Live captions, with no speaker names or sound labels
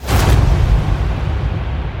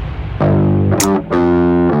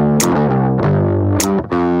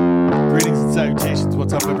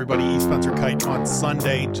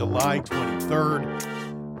Monday, July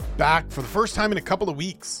 23rd. Back for the first time in a couple of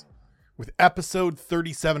weeks with episode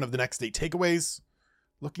 37 of the Next Day Takeaways.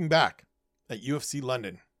 Looking back at UFC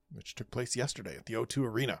London, which took place yesterday at the O2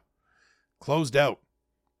 Arena. Closed out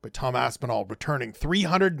by Tom Aspinall, returning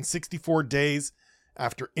 364 days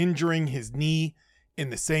after injuring his knee in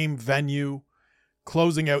the same venue,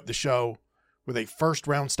 closing out the show with a first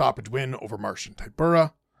round stoppage win over Marcin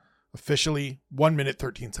Tybura. Officially 1 minute,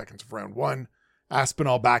 13 seconds of round one.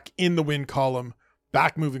 Aspinall back in the win column,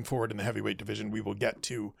 back moving forward in the heavyweight division. We will get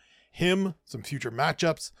to him, some future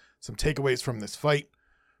matchups, some takeaways from this fight.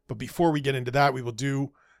 But before we get into that, we will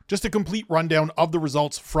do just a complete rundown of the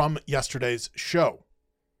results from yesterday's show.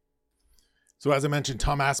 So as I mentioned,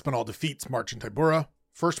 Tom Aspinall defeats Marcin Tybura.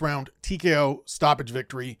 First round, TKO, stoppage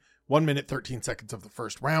victory, 1 minute, 13 seconds of the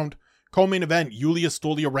first round. Co-main event, Yulia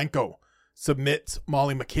Stoliarenko submits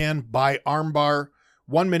Molly McCann by armbar.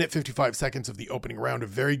 1 minute, 55 seconds of the opening round. A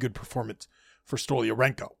very good performance for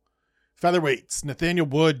Stoliarenko. Featherweights, Nathaniel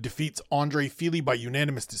Wood defeats Andre Fili by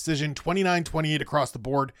unanimous decision, 29-28 across the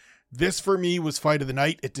board. This for me was fight of the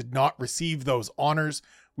night. It did not receive those honors.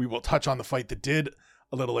 We will touch on the fight that did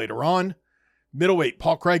a little later on. Middleweight,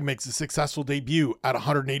 Paul Craig makes a successful debut at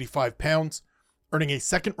 185 pounds, earning a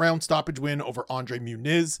second round stoppage win over Andre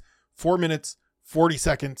Muniz, 4 minutes, 40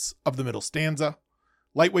 seconds of the middle stanza.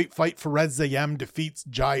 Lightweight fight, Fares Zayem defeats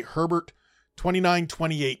Jai Herbert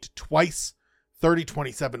 29-28 twice,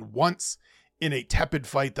 30-27 once, in a tepid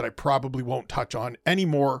fight that I probably won't touch on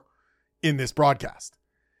anymore in this broadcast.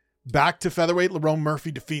 Back to featherweight, Lerone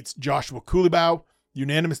Murphy defeats Joshua Kulibau,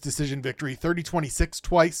 unanimous decision victory, 30-26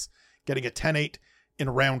 twice, getting a 10-8 in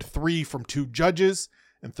round 3 from 2 judges,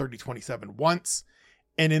 and 30-27 once.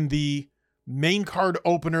 And in the main card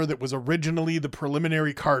opener that was originally the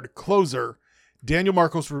preliminary card closer, Daniel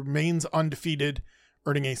Marcos remains undefeated,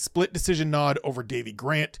 earning a split decision nod over Davey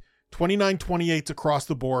Grant. 29-28 across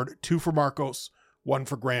the board, 2 for Marcos, 1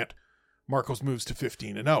 for Grant. Marcos moves to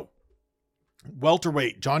 15-0.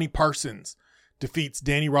 Welterweight, Johnny Parsons defeats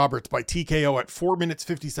Danny Roberts by TKO at 4 minutes,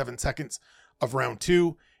 57 seconds of round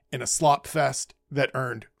 2 in a slop fest that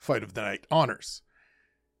earned Fight of the Night honors.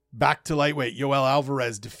 Back to lightweight, Yoel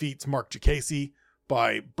Alvarez defeats Mark Jacasey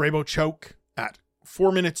by Brabo choke at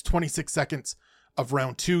 4 minutes, 26 seconds of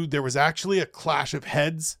round 2. There was actually a clash of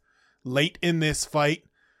heads late in this fight.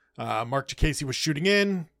 Mark Jacasey was shooting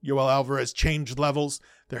in. Yoel Alvarez changed levels.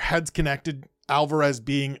 Their heads connected. Alvarez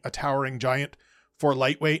being a towering giant for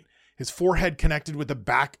lightweight. His forehead connected with the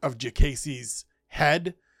back of Jacasey's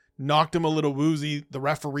head. Knocked him a little woozy. The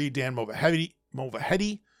referee, Dan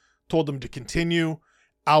Movahedi, told him to continue.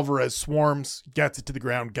 Alvarez swarms, gets it to the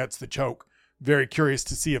ground, gets the choke. Very curious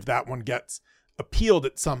to see if that one gets appealed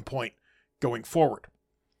at some point going forward.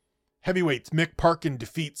 Heavyweights, Mick Parkin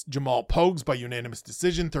defeats Jamal Pogues by unanimous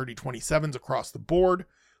decision, 30-27s across the board.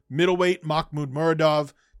 Middleweight, Mahmoud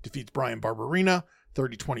Muradov defeats Brian Barberina,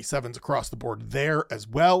 30-27s across the board there as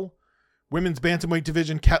well. Women's bantamweight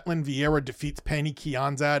division, Ketlin Vieira defeats Pani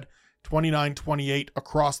Kianzad, 29-28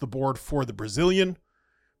 across the board for the Brazilian.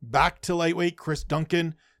 Back to lightweight, Chris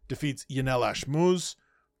Duncan defeats Yanel Ashmouz,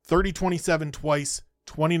 30-27 twice,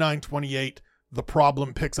 29-28. The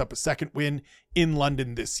Problem picks up a second win in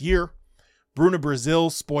London this year. Bruna Brazil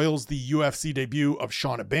spoils the UFC debut of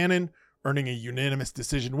Shauna Bannon, earning a unanimous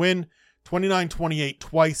decision win, 29-28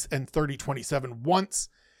 twice and 30-27 once.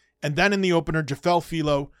 And then in the opener, Jafel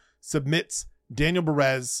Filo submits Daniel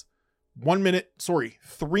Perez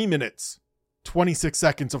 3 minutes, 26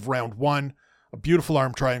 seconds of round 1. A beautiful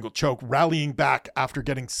arm triangle choke, rallying back after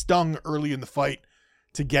getting stung early in the fight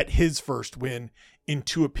to get his first win in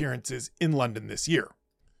 2 appearances in London this year.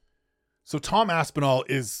 So Tom Aspinall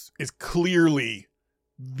is clearly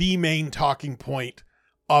the main talking point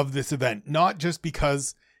of this event, not just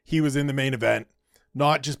because he was in the main event,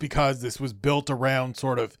 not just because this was built around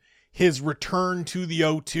sort of his return to the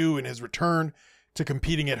O2 and his return to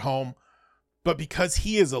competing at home, but because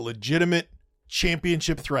he is a legitimate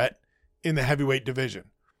championship threat in the heavyweight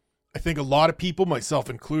division. I think a lot of people, myself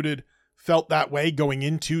included, felt that way going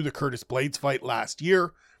into the Curtis Blades fight last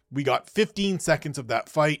year. We got 15 seconds of that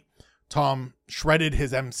fight. Tom shredded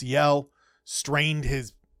his MCL, strained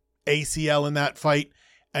his ACL in that fight,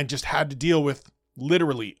 and just had to deal with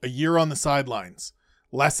literally a year on the sidelines,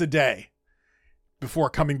 less a day,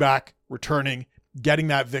 before coming back, returning, getting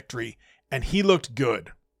that victory, and he looked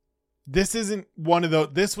good. This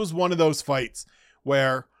was one of those fights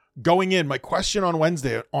where going in, my question on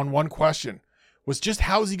Wednesday on One Question was just,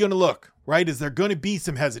 how's he going to look, right? Is there going to be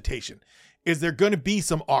some hesitation? Is there going to be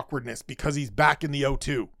some awkwardness because he's back in the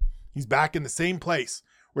O2? He's back in the same place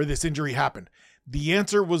where this injury happened. The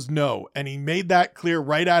answer was no, and he made that clear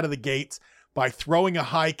right out of the gates by throwing a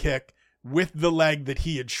high kick with the leg that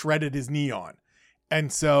he had shredded his knee on.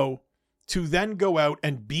 And so to then go out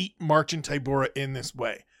and beat Marcin Tybura in this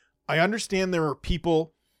way, I understand there are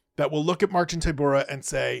people that will look at Marcin Tybura and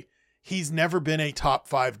say, he's never been a top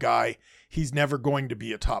 5 guy. He's never going to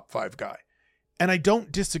be a top 5 guy. And I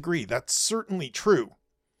don't disagree. That's certainly true.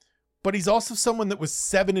 But he's also someone that was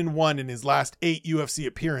 7-1 in his last 8 UFC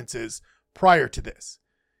appearances prior to this,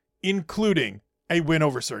 including a win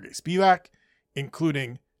over Sergey Spivak,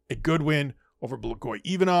 including a good win over Blagoy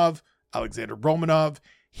Ivanov, Alexander Romanov.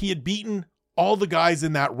 He had beaten all the guys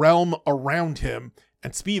in that realm around him,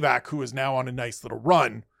 and Spivak, who is now on a nice little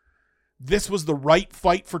run. This was the right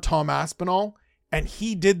fight for Tom Aspinall, and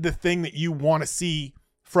he did the thing that you want to see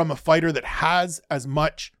from a fighter that has as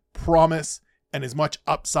much promise and as much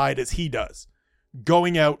upside as he does,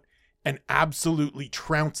 going out and absolutely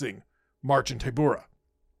trouncing Marcin Tybura.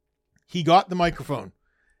 He got the microphone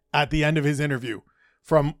at the end of his interview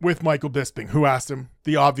with Michael Bisping, who asked him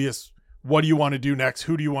the obvious, what do you want to do next?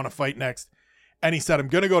 Who do you want to fight next? And he said, I'm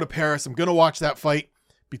going to go to Paris. I'm going to watch that fight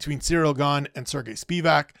between Cyril Gane and Sergey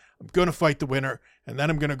Spivak. I'm going to fight the winner, and then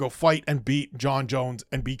I'm going to go fight and beat John Jones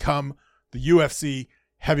and become the UFC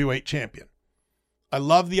heavyweight champion. I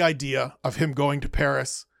love the idea of him going to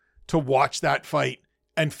Paris to watch that fight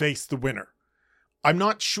and face the winner. I'm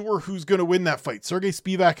not sure who's going to win that fight. Sergey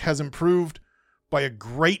Spivak has improved by a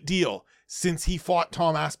great deal since he fought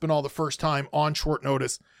Tom Aspinall the first time on short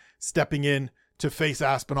notice, stepping in to face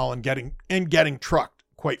Aspinall and getting trucked,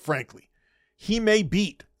 quite frankly. He may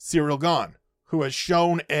beat Cyril Gane, who has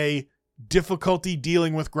shown a difficulty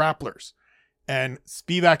dealing with grapplers. And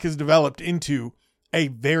Spivak has developed into a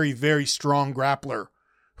very, very strong grappler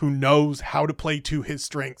who knows how to play to his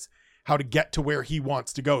strengths, how to get to where he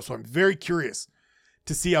wants to go. So I'm very curious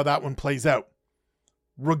to see how that one plays out.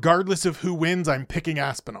 Regardless of who wins, I'm picking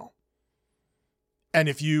Aspinall. And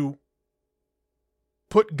if you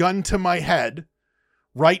put gun to my head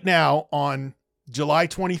right now on July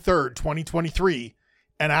 23rd, 2023,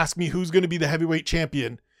 and ask me who's going to be the heavyweight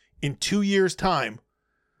champion in 2 years' time,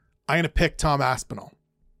 I'm going to pick Tom Aspinall.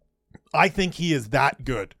 I think he is that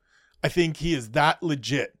good. I think he is that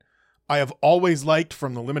legit. I have always liked,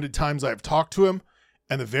 from the limited times I have talked to him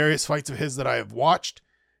and the various fights of his that I have watched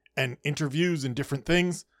and interviews and different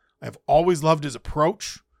things, I have always loved his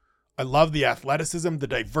approach. I love the athleticism, the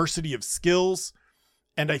diversity of skills.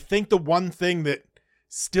 And I think the one thing that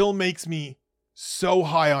still makes me so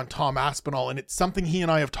high on Tom Aspinall, and it's something he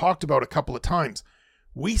and I have talked about a couple of times,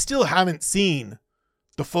 we still haven't seen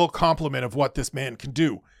the full complement of what this man can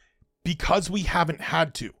do because we haven't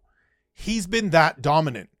had to. He's been that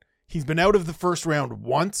dominant. He's been out of the first round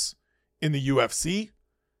once in the UFC.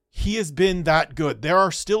 He has been that good. There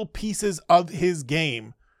are still pieces of his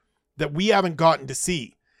game that we haven't gotten to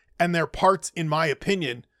see. And they're parts, in my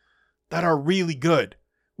opinion, that are really good.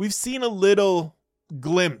 We've seen a little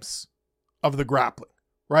glimpse of the grappling,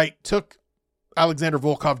 right? Took Alexander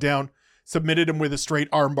Volkov down, submitted him with a straight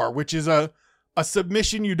armbar, which is a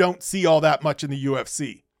submission you don't see all that much in the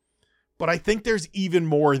UFC. But I think there's even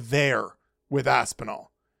more there with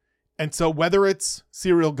Aspinall. And so whether it's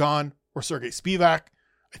Cyril Gane or Sergey Spivak,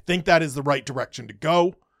 I think that is the right direction to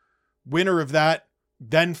go. Winner of that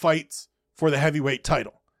then fights for the heavyweight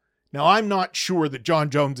title. Now, I'm not sure that John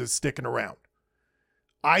Jones is sticking around.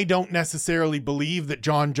 I don't necessarily believe that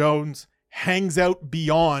John Jones hangs out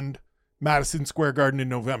beyond Madison Square Garden in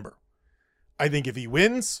November. I think if he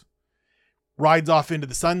wins, rides off into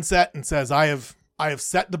the sunset and says, I have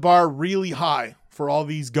set the bar really high for all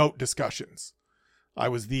these GOAT discussions. I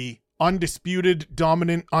was the undisputed,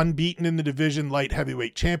 dominant, unbeaten in the division light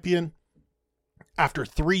heavyweight champion. After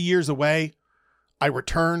 3 years away, I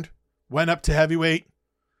returned, went up to heavyweight,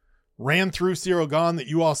 ran through Cyril Gane that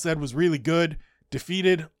you all said was really good,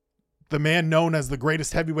 defeated the man known as the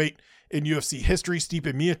greatest heavyweight in UFC history,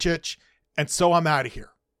 Stipe Miocic, and so I'm out of here.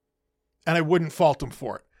 And I wouldn't fault him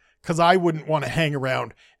for it, because I wouldn't want to hang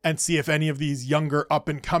around and see if any of these younger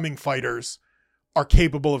up-and-coming fighters are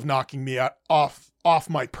capable of knocking me off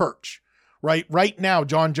my perch, right? Right now,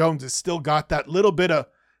 John Jones has still got that little bit of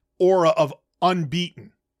aura of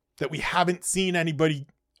unbeaten that we haven't seen anybody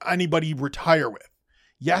retire with.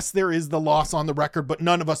 Yes, there is the loss on the record, but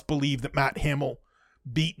none of us believe that Matt Hamill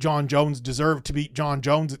beat John Jones, deserved to beat John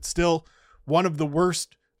Jones. It's still one of the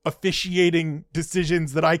worst officiating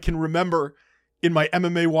decisions that I can remember in my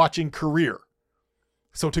MMA watching career.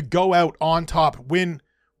 So to go out on top, win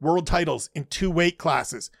world titles in 2 weight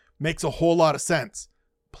classes makes a whole lot of sense.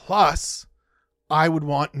 Plus, I would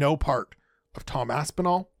want no part of Tom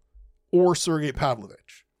Aspinall or Sergey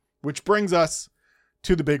Pavlovich, which brings us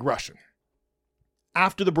to the big Russian.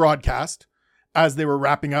 After the broadcast, as they were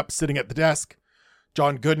wrapping up, sitting at the desk,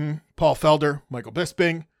 John Gooden, Paul Felder, Michael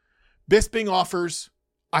Bisping. Bisping offers,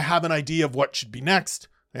 I have an idea of what should be next.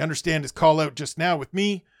 I understand his call out just now with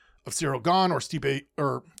me of Cyril Gane or Sergey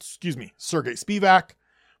Spivak,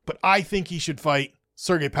 but I think he should fight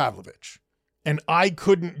Sergey Pavlovich. And I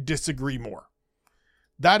couldn't disagree more.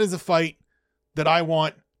 That is a fight that I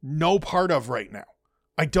want no part of right now.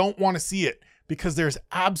 I don't want to see it because there's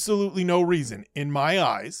absolutely no reason in my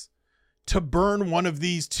eyes to burn one of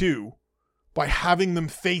these two by having them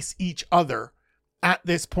face each other at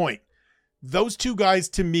this point. Those two guys,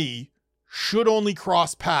 to me, should only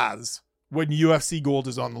cross paths when UFC gold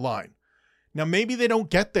is on the line. Now, maybe they don't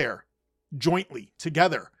get there jointly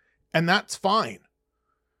together, and that's fine.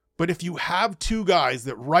 But if you have two guys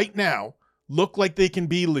that right now look like they can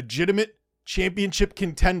be legitimate championship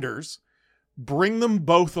contenders, bring them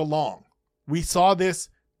both along. We saw this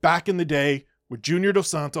back in the day with Junior Dos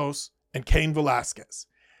Santos and Cain Velasquez.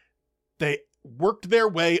 They worked their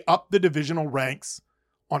way up the divisional ranks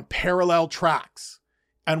on parallel tracks.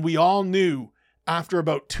 And we all knew after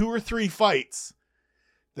about 2 or 3 fights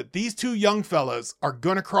that these two young fellas are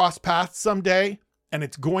going to cross paths someday, and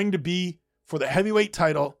it's going to be for the heavyweight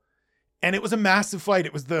title. And it was a massive fight.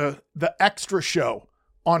 It was the extra show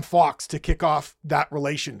on Fox to kick off that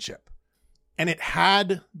relationship. And it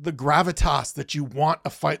had the gravitas that you want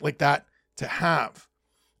a fight like that to have.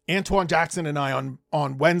 Antoine Jackson and I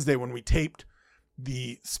on Wednesday, when we taped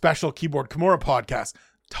the special Keyboard Kimura podcast,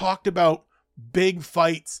 talked about big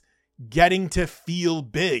fights getting to feel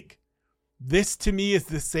big. This to me is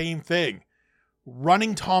the same thing.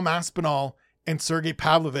 Running Tom Aspinall and Sergey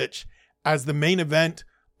Pavlovich as the main event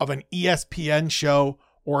of an ESPN show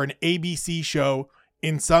or an ABC show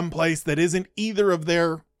in some place that isn't either of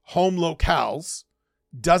their home locales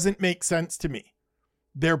doesn't make sense to me.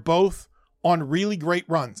 They're both on really great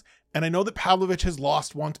runs. And I know that Pavlovich has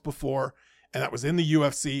lost once before, and that was in the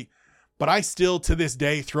UFC, but I still to this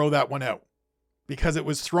day throw that one out because it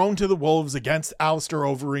was thrown to the wolves against Alistair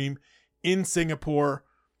Overeem in Singapore.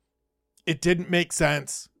 It didn't make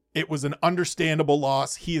sense. It was an understandable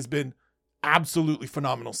loss. He has been absolutely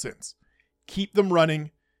phenomenal since. Keep them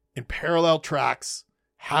running in parallel tracks.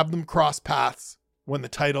 Have them cross paths when the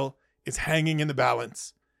title is hanging in the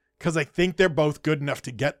balance, because I think they're both good enough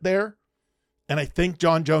to get there. And I think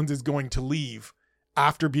John Jones is going to leave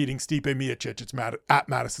after beating Stipe Miocic at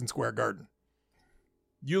Madison Square Garden.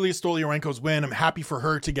 Yulia Stoliarenko's win. I'm happy for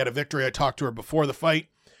her to get a victory. I talked to her before the fight.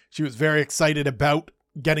 She was very excited about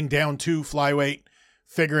getting down to flyweight,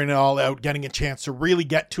 figuring it all out, getting a chance to really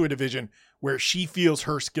get to a division where she feels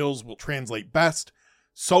her skills will translate best.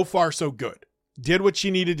 So far, so good. Did what she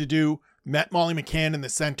needed to do, met Molly McCann in the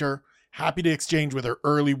center, happy to exchange with her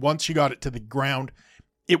early. Once she got it to the ground,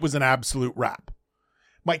 it was an absolute wrap.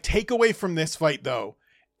 My takeaway from this fight, though,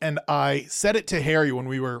 and I said it to Harry when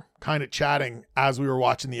we were kind of chatting as we were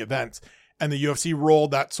watching the events, and the UFC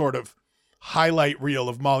rolled that sort of highlight reel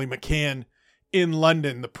of Molly McCann in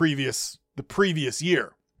London the previous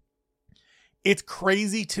year. It's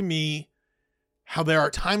crazy to me how there are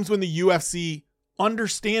times when the UFC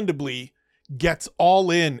understandably gets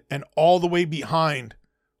all in and all the way behind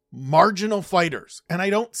marginal fighters. And I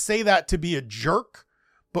don't say that to be a jerk,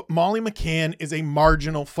 but Molly McCann is a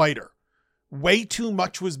marginal fighter. Way too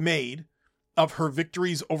much was made of her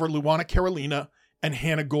victories over Luana Carolina and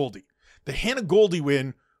Hannah Goldie. The Hannah Goldie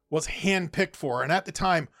win was handpicked for her. And at the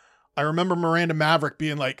time, I remember Miranda Maverick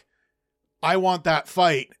being like, I want that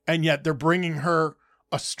fight. And yet they're bringing her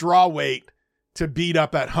a straw weight to beat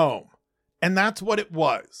up at home. And that's what it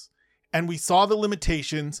was. And we saw the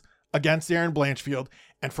limitations against Erin Blanchfield.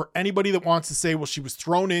 And for anybody that wants to say, well, she was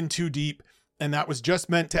thrown in too deep and that was just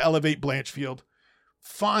meant to elevate Blanchfield,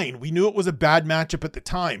 fine. We knew it was a bad matchup at the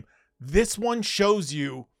time. This one shows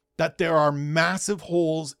you that there are massive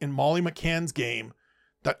holes in Molly McCann's game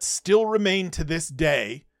that still remain to this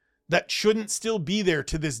day that shouldn't still be there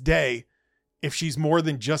to this day if she's more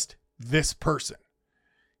than just this person.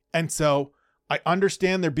 And so I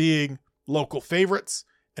understand there being local favorites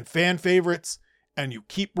and fan favorites, and you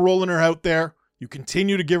keep rolling her out there. You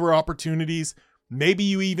continue to give her opportunities. Maybe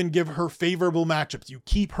you even give her favorable matchups. You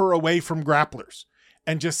keep her away from grapplers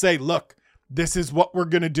and just say, look, this is what we're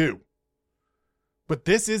going to do. But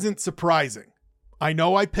this isn't surprising. I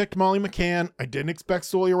know I picked Molly McCann. I didn't expect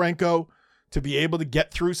Stoliarenko to be able to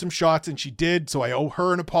get through some shots, and she did, so I owe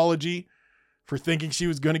her an apology for thinking she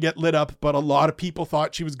was going to get lit up, but a lot of people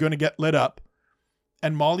thought she was going to get lit up.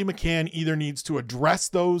 And Molly McCann either needs to address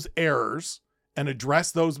those errors and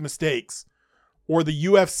address those mistakes, or the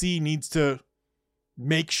UFC needs to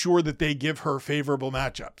make sure that they give her favorable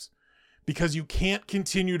matchups, because you can't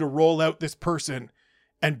continue to roll out this person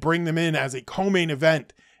and bring them in as a co-main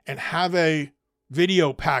event and have a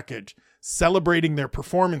video package celebrating their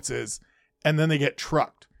performances and then they get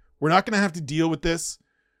trucked. We're not going to have to deal with this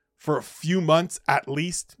for a few months at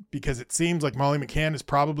least, because it seems like Molly McCann is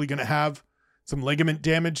probably going to have some ligament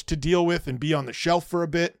damage to deal with and be on the shelf for a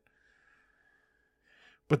bit.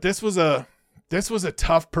 But this was a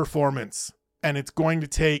tough performance, and it's going to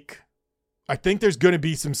take, I think there's going to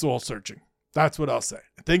be some soul searching. That's what I'll say.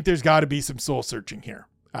 I think there's got to be some soul searching here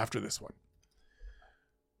after this one.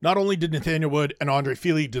 Not only did Nathaniel Wood and Andre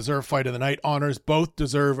Fili deserve Fight of the Night honors, both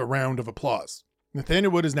deserve a round of applause.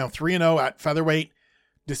 Nathaniel Wood is now 3-0 at featherweight.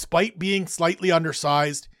 Despite being slightly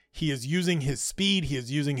undersized, he is using his speed, he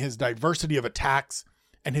is using his diversity of attacks,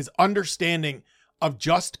 and his understanding of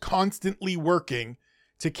just constantly working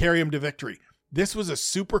to carry him to victory. This was a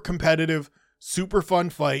super competitive, super fun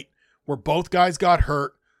fight where both guys got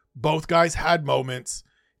hurt, both guys had moments,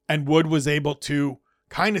 and Wood was able to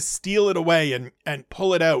kind of steal it away and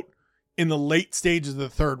pull it out in the late stages of the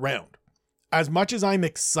third round. As much as I'm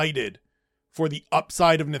excited for the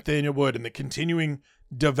upside of Nathaniel Wood and the continuing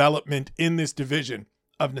development in this division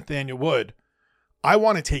of Nathaniel Wood, I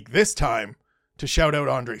want to take this time to shout out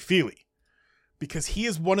Andre Fili, because he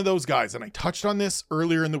is one of those guys, and I touched on this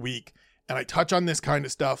earlier in the week, and I touch on this kind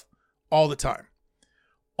of stuff all the time.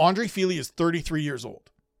 Andre Fili is 33 years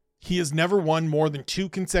old. He has never won more than 2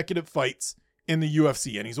 consecutive fights in the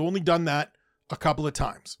UFC, and he's only done that a couple of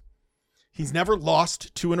times. He's never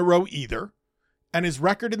lost 2 in a row either, and his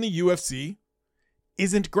record in the UFC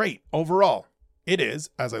isn't great overall. It is,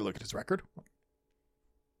 as I look at his record.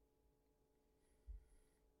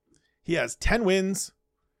 He has 10 wins.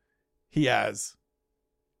 He has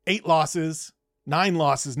 8 losses, 9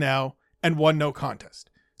 losses now, and 1 no contest.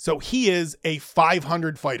 So he is a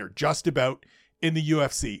 500 fighter, just about, in the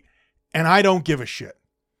UFC. And I don't give a shit.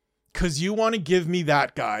 Because you want to give me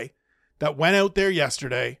that guy that went out there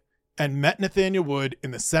yesterday and met Nathaniel Wood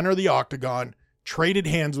in the center of the octagon, traded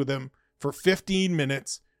hands with him for 15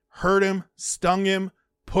 minutes, hurt him, stung him,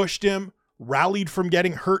 pushed him, rallied from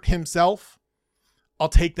getting hurt himself. I'll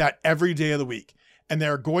take that every day of the week. And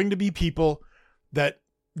there are going to be people that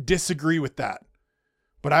disagree with that.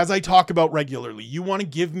 But as I talk about regularly, you want to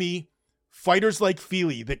give me fighters like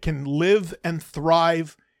Fili that can live and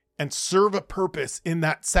thrive and serve a purpose in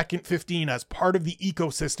that second 15 as part of the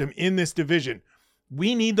ecosystem in this division.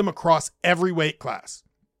 We need them across every weight class.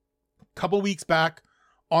 A couple weeks back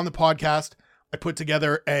on the podcast, I put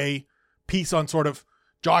together a piece on sort of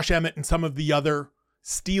Josh Emmett and some of the other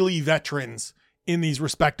steely veterans in these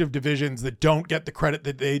respective divisions that don't get the credit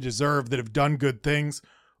that they deserve, that have done good things.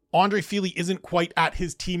 Andre Fili isn't quite at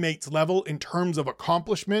his teammates' level in terms of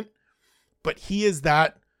accomplishment, but he is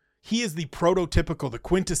the prototypical, the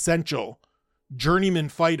quintessential journeyman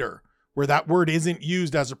fighter, where that word isn't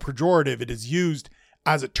used as a pejorative, it is used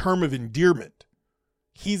as a term of endearment.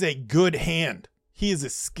 He's a good hand. He is a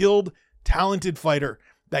skilled, talented fighter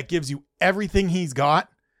that gives you everything he's got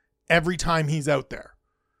every time he's out there.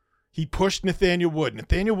 He pushed Nathaniel Wood.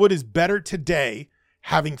 Nathaniel Wood is better today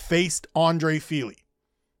having faced Andre Fili.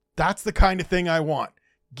 That's the kind of thing I want.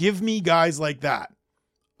 Give me guys like that.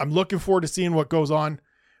 I'm looking forward to seeing what goes on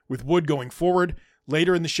with Wood going forward.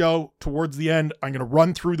 Later in the show, towards the end, I'm going to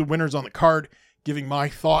run through the winners on the card, giving my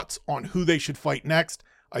thoughts on who they should fight next.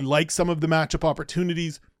 I like some of the matchup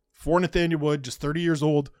opportunities for Nathaniel Wood, just 30 years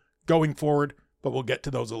old, going forward, but we'll get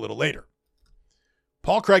to those a little later.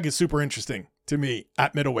 Paul Craig is super interesting to me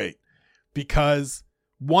at middleweight because,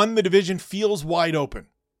 one, the division feels wide open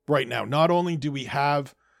right now. Not only do we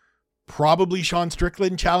have probably Sean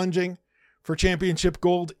Strickland challenging for championship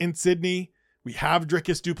gold in Sydney, we have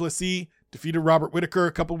Dricus du Plessis defeated Robert Whittaker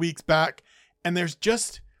a couple weeks back, and there's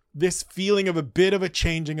just this feeling of a bit of a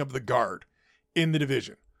changing of the guard in the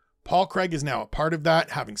division. Paul Craig is now a part of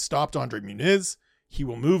that, having stopped Andre Muniz. He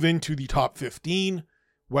will move into the top 15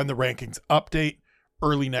 when the rankings update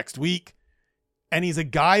early next week. And he's a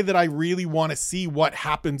guy that I really want to see what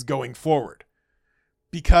happens going forward,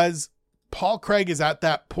 because Paul Craig is at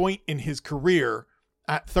that point in his career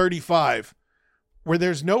at 35 where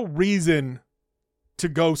there's no reason to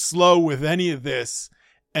go slow with any of this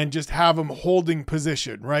and just have him holding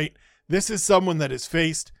position, right? This is someone that has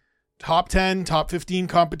faced top 10, top 15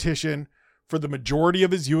 competition for the majority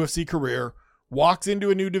of his UFC career, walks into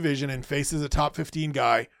a new division and faces a top 15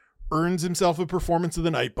 guy, earns himself a performance of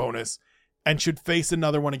the night bonus, and should face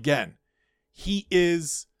another one again. He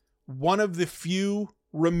is one of the few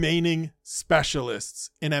remaining specialists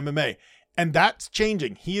in MMA, and that's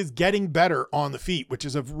changing. He is getting better on the feet, which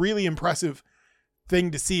is a really impressive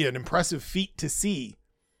thing to see, an impressive feat to see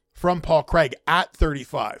from Paul Craig at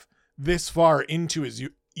 35, this far into his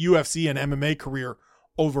UFC and MMA career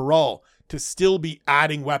overall, to still be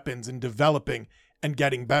adding weapons and developing and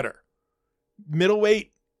getting better.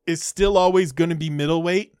 Middleweight is still always going to be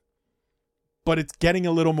middleweight, but it's getting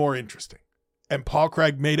a little more interesting. And Paul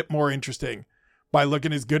Craig made it more interesting by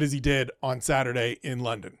looking as good as he did on Saturday in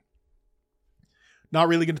London. Not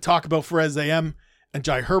really going to talk about Fares Zayem and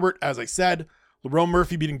Jai Herbert, as I said. Lerone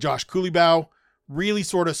Murphy beating Josh Coulibaugh really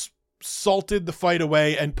sort of salted the fight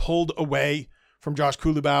away and pulled away from Josh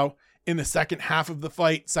Coulibaugh in the second half of the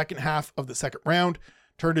fight, second half of the second round,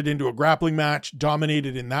 turned it into a grappling match,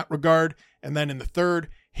 dominated in that regard. And then in the third,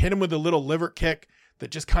 hit him with a little liver kick that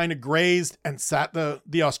just kind of grazed and sat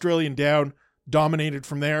the Australian down, dominated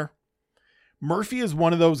from there. Murphy is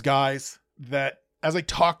one of those guys that, as I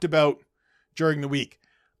talked about during the week,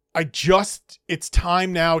 it's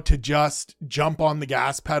time now to just jump on the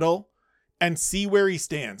gas pedal and see where he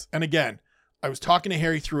stands. And again, I was talking to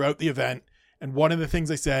Harry throughout the event, and one of the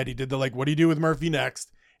things I said, he did the what do you do with Murphy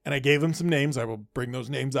next? And I gave him some names. I will bring those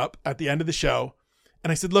names up at the end of the show.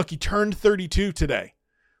 And I said, look, he turned 32 today.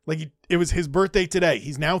 It was his birthday today.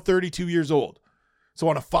 He's now 32 years old. So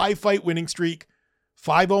on a 5-fight winning streak,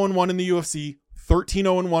 5-0-1 in the UFC,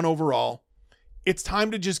 13-0-1 overall, it's time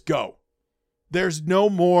to just go. There's no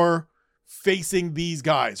more facing these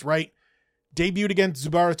guys, right? Debuted against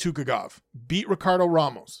Zubara Tukagov, beat Ricardo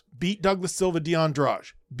Ramos, beat Douglas Silva de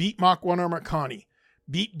Andrade, beat Makwan Amirkhani,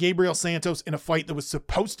 beat Gabriel Santos in a fight that was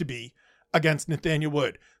supposed to be against Nathaniel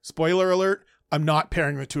Wood. Spoiler alert, I'm not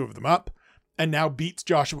pairing the two of them up, and now beats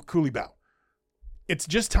Joshua Coulibaugh. It's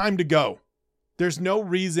just time to go. There's no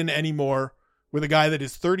reason anymore with a guy that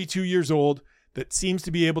is 32 years old, that seems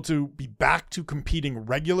to be able to be back to competing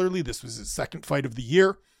regularly. This was his second fight of the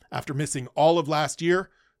year after missing all of last year.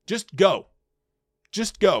 Just go.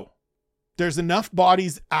 Just go. There's enough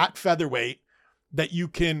bodies at featherweight that you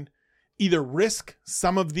can either risk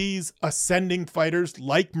some of these ascending fighters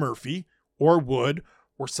like Murphy or Wood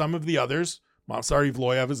or some of the others. Movsar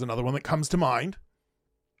Evloev is another one that comes to mind.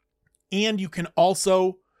 And you can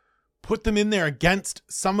also put them in there against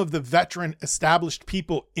some of the veteran established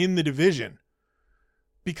people in the division,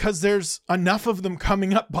 because there's enough of them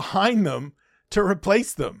coming up behind them to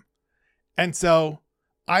replace them. And so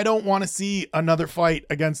I don't want to see another fight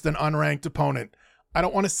against an unranked opponent. I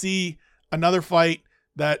don't want to see another fight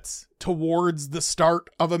that's towards the start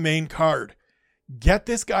of a main card. Get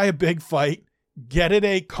this guy a big fight. Get it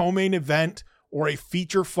a co-main event or a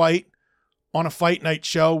feature fight on a fight night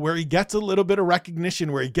show where he gets a little bit of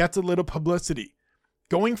recognition, where he gets a little publicity.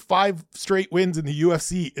 Going 5 straight wins in the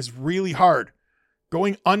UFC is really hard.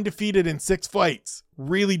 Going undefeated in 6 fights,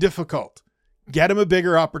 really difficult. Get him a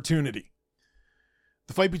bigger opportunity.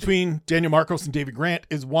 The fight between Daniel Marcos and David Grant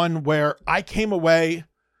is one where I came away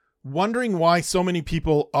wondering why so many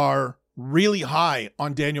people are really high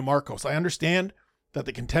on Daniel Marcos. I understand that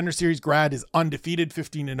the Contender Series grad is undefeated,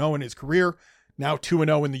 15-0 in his career, now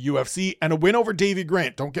 2-0 in the UFC, and a win over David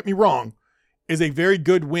Grant, don't get me wrong, is a very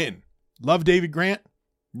good win. Love David Grant.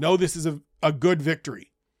 Know this is a good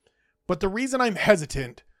victory. But the reason I'm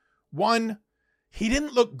hesitant, one, he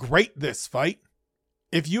didn't look great this fight.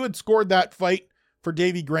 If you had scored that fight for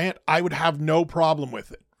Davy Grant, I would have no problem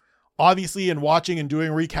with it. Obviously, in watching and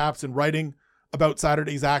doing recaps and writing about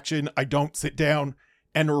Saturday's action, I don't sit down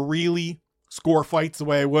and really score fights the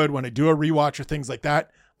way I would when I do a rewatch or things like that.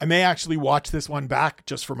 I may actually watch this one back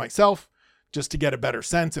just for myself, just to get a better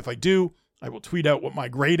sense. If I do, I will tweet out what my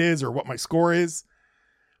grade is or what my score is.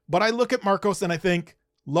 But I look at Marcos and I think,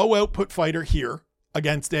 low output fighter here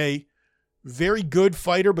against a very good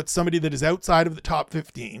fighter, but somebody that is outside of the top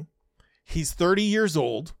 15. He's 30 years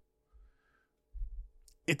old.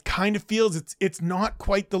 It kind of feels it's not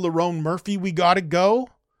quite the Lerone Murphy we got to go,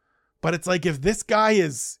 but it's like if this guy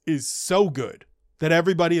is so good that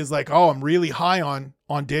everybody is like, oh, I'm really high on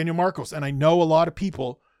Daniel Marcos. And I know a lot of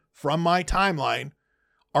people from my timeline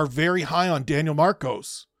are very high on Daniel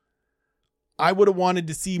Marcos. I would have wanted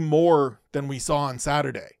to see more than we saw on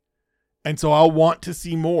Saturday. And so I'll want to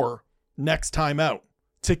see more next time out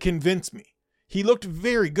to convince me. He looked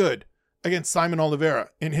very good against Simon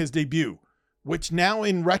Oliveira in his debut, which now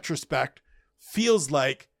in retrospect feels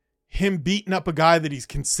like him beating up a guy that he's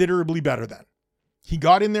considerably better than. He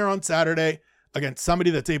got in there on Saturday against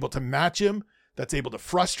somebody that's able to match him, that's able to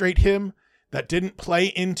frustrate him, that didn't play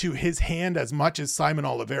into his hand as much as Simon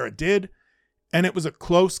Oliveira did. And it was a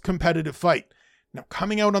close, competitive fight. Now,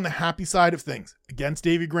 coming out on the happy side of things against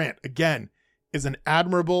Davy Grant, again, is an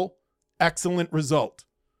admirable, excellent result.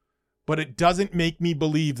 But it doesn't make me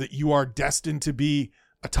believe that you are destined to be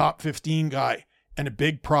a top 15 guy and a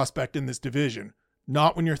big prospect in this division,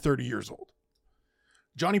 not when you're 30 years old.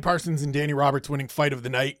 Johnny Parsons and Danny Roberts winning fight of the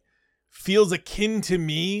night feels akin to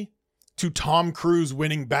me to Tom Cruise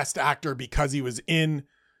winning Best Actor because he was in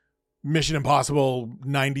Mission Impossible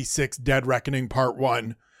 96 Dead Reckoning Part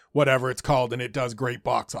 1, whatever it's called, and it does great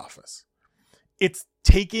box office. It's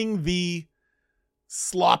taking the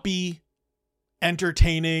sloppy,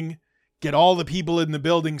 entertaining, get all the people in the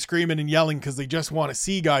building screaming and yelling because they just want to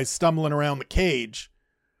see guys stumbling around the cage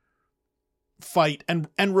fight and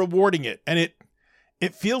rewarding it. And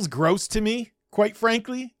it feels gross to me, quite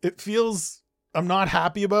frankly. I'm not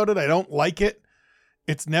happy about it. I don't like it.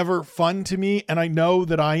 It's never fun to me. And I know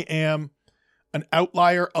that I am an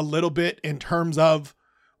outlier a little bit in terms of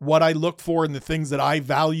what I look for and the things that I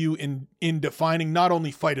value in defining not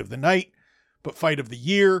only fight of the night, but fight of the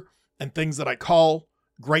year, and things that I call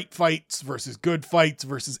great fights versus good fights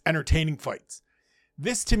versus entertaining fights.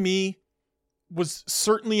 This to me was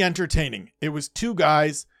certainly entertaining. It was two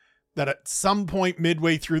guys that at some point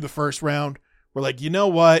midway through the first round were like, you know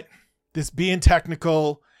what? This being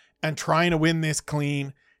technical and trying to win this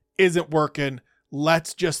clean isn't working.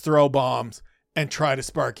 Let's just throw bombs and try to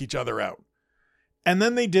spark each other out. And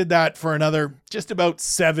then they did that for another just about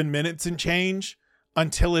 7 minutes and change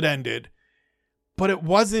until it ended. But it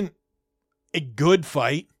wasn't a good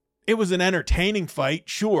fight. It was an entertaining fight,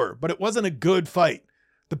 sure, but it wasn't a good fight.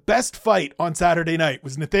 The best fight on Saturday night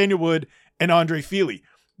was Nathaniel Wood and Andre Fili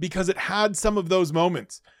because it had some of those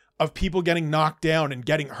moments of people getting knocked down and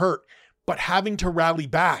getting hurt, but having to rally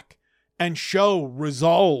back and show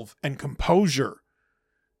resolve and composure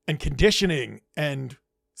and conditioning and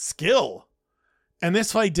skill. And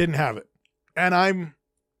this fight didn't have it. And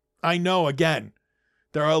I know, again,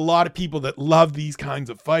 there are a lot of people that love these kinds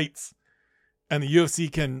of fights, and the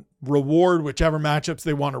UFC can reward whichever matchups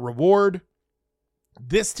they want to reward.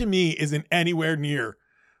 This to me isn't anywhere near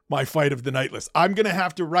my fight of the night list. I'm going to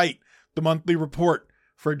have to write the monthly report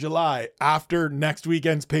for July after next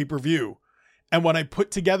weekend's pay-per-view. And when I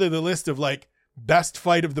put together the list of like best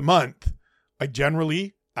fight of the month, I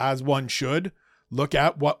generally, as one should, look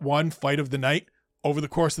at what won fight of the night over the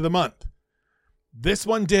course of the month. This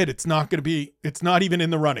one did. It's not even in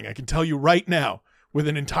the running. I can tell you right now, with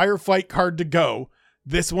an entire fight card to go,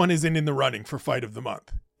 this one isn't in the running for fight of the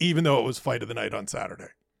month, even though it was fight of the night on Saturday.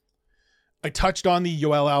 I touched on the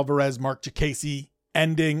Yoel Alvarez, Mark Jacasey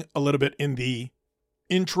ending a little bit in the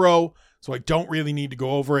intro, so I don't really need to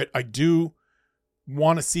go over it. I do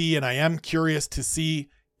want to see, and I am curious to see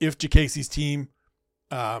if Jacasey's team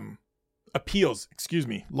appeals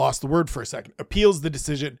the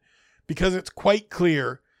decision, because it's quite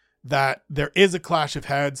clear that there is a clash of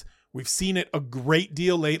heads. We've seen it a great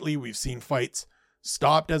deal lately. We've seen fights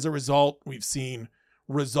stopped as a result. We've seen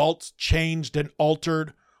results changed and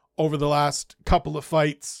altered over the last couple of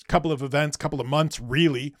fights, couple of events, couple of months,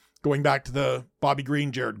 really, going back to the Bobby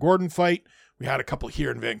Green, Jared Gordon fight. We had a couple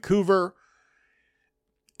here in Vancouver.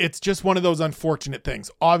 It's just one of those unfortunate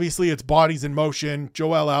things. Obviously, it's bodies in motion.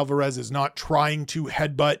 Joel Alvarez is not trying to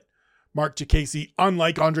headbutt Mark Jacasey,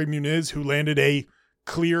 unlike Andre Muniz, who landed a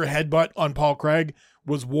clear headbutt on Paul Craig,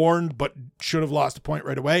 was warned but should have lost a point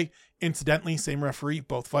right away. Incidentally, same referee,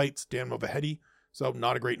 both fights, Dan Movahedi. So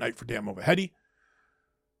not a great night for Dan Movahedi.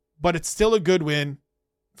 But it's still a good win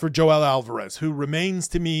for Joel Alvarez, who remains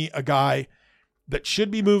to me a guy that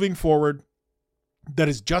should be moving forward, that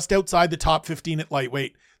is just outside the top 15 at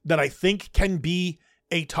lightweight, that I think can be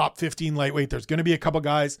a top 15 lightweight. There's going to be a couple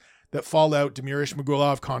guys that fall out. Damir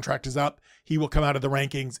Ishmagulov contract is up. He will come out of the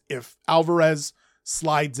rankings. If Alvarez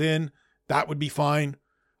slides in, that would be fine.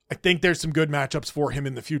 I think there's some good matchups for him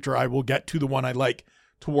in the future. I will get to the one I like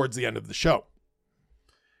towards the end of the show.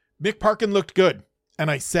 Mick Parkin looked good. And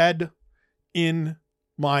I said in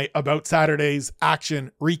my About Saturday's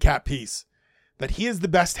action recap piece that he is the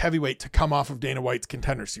best heavyweight to come off of Dana White's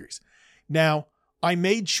Contender Series. Now, I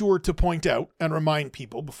made sure to point out and remind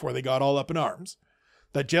people before they got all up in arms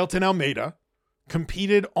that Jailton Almeida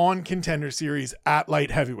competed on Contender Series at light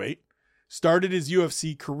heavyweight, started his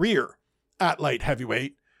UFC career at light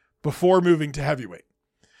heavyweight before moving to heavyweight.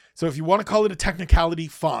 So if you want to call it a technicality,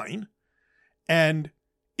 fine. And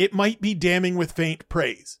it might be damning with faint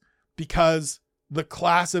praise because the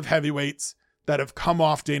class of heavyweights that have come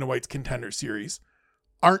off Dana White's Contender Series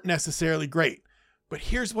aren't necessarily great. But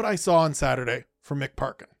here's what I saw on Saturday from Mick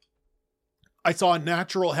Parkin. I saw a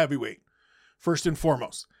natural heavyweight, first and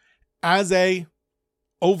foremost. As a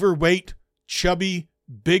overweight, chubby,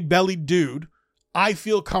 big-bellied dude, I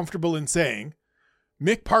feel comfortable in saying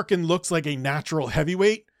Mick Parkin looks like a natural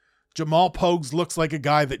heavyweight. Jamal Pogues looks like a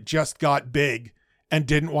guy that just got big and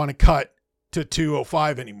didn't want to cut to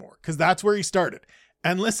 205 anymore, because that's where he started.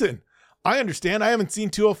 And listen, I understand I haven't seen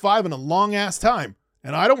 205 in a long ass time,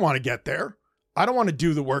 and I don't want to get there. I don't want to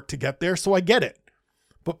do the work to get there, so I get it.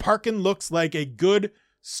 But Parkin looks like a good,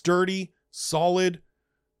 sturdy, solid,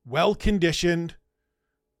 well-conditioned,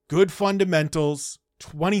 good fundamentals,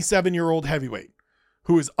 27-year-old heavyweight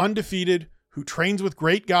who is undefeated, who trains with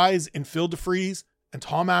great guys in Phil DeFries and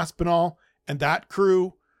Tom Aspinall and that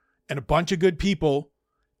crew and a bunch of good people.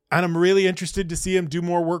 And I'm really interested to see him do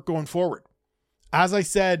more work going forward. As I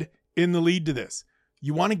said in the lead to this,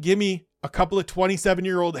 you want to give me a couple of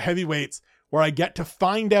 27-year-old heavyweights where I get to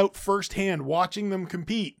find out firsthand, watching them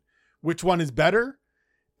compete, which one is better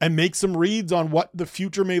and make some reads on what the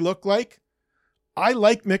future may look like. I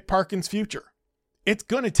like Mick Parkin's future. It's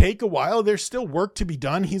going to take a while. There's still work to be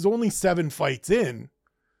done. He's only 7 fights in,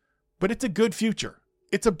 but it's a good future.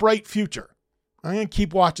 It's a bright future. I'm going to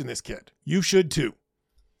keep watching this kid. You should too.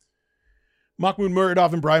 Mahmoud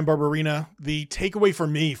Muradov and Brian Barberena. The takeaway for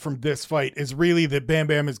me from this fight is really that Bam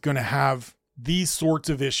Bam is going to have these sorts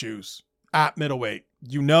of issues at middleweight.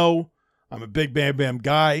 You know, I'm a big Bam Bam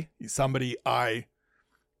guy. He's somebody I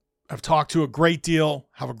have talked to a great deal,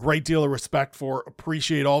 have a great deal of respect for,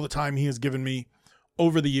 appreciate all the time he has given me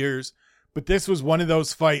over the years. But this was one of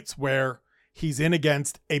those fights where he's in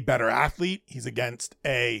against a better athlete. He's against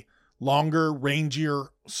a longer, rangier,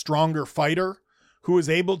 stronger fighter who is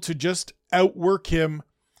able to just outwork him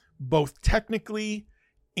both technically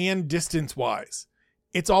and distance-wise.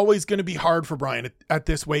 It's always going to be hard for Brian at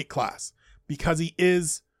this weight class because he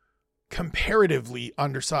is comparatively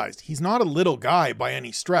undersized. He's not a little guy by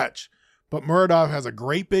any stretch, but Muradov has a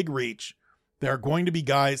great big reach. There are going to be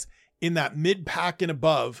guys in that mid-pack and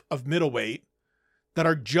above of middleweight that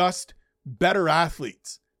are just better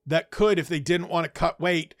athletes that could, if they didn't want to cut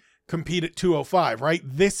weight, compete at 205, right?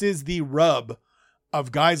 This is the rub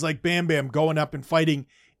of guys like Bam Bam going up and fighting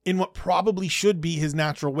in what probably should be his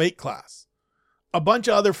natural weight class. A bunch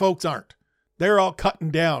of other folks aren't. They're all cutting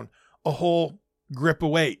down a whole grip of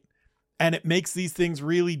weight, and it makes these things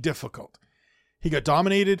really difficult. He got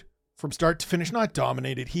dominated from start to finish. Not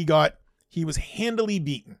dominated. He was handily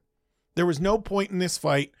beaten. There was no point in this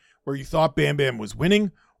fight where you thought Bam Bam was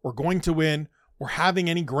winning or going to win or having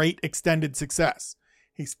any great extended success.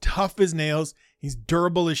 He's tough as nails. He's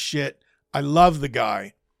durable as shit. I love the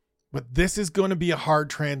guy, but this is going to be a hard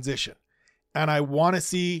transition. And I want to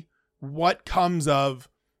see what comes of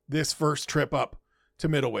this first trip up to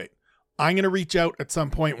middleweight. I'm going to reach out at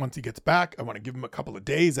some point once he gets back. I want to give him a couple of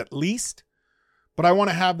days at least, but I want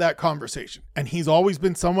to have that conversation. And he's always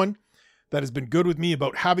been someone that has been good with me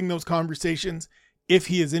about having those conversations. If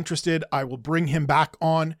he is interested, I will bring him back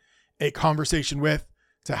on a conversation with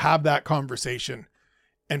to have that conversation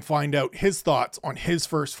and find out his thoughts on his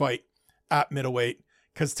first fight at middleweight.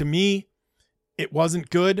 Because to me, it wasn't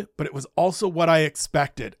good, but it was also what I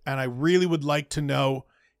expected. And I really would like to know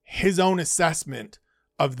his own assessment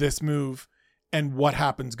of this move and what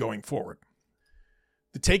happens going forward.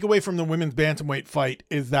 The takeaway from the women's bantamweight fight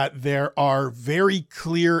is that there are very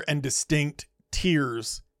clear and distinct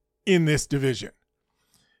tiers in this division.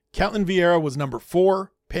 Ketlin Vieira was number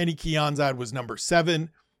 4. Pannie Kianzad was number 7.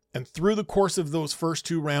 And through the course of those first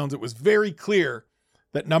 2 rounds, it was very clear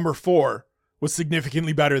that number 4 was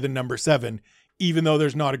significantly better than number 7, even though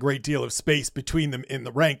there's not a great deal of space between them in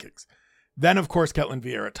the rankings. Then, of course, Ketlin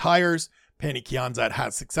Vieira tires. Pannie Kianzad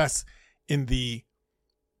has success in the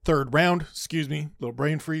 3rd round. Excuse me, little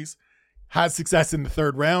brain freeze. Has success in the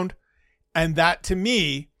 3rd round. And that, to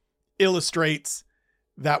me, illustrates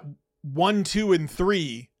that 1, 2, and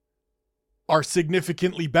 3 are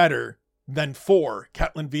significantly better than 4,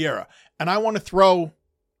 Ketlin Vieira. And I want to throw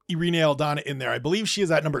Irene Aldana in there. I believe she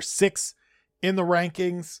is at number 6 in the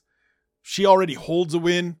rankings. She already holds a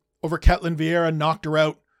win over Ketlin Vieira, knocked her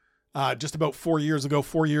out just about 4 years ago,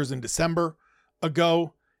 4 years in December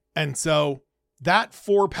ago. And so that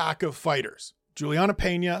 4-pack of fighters, Juliana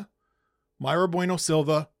Pena, Mayra Bueno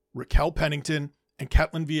Silva, Raquel Pennington, and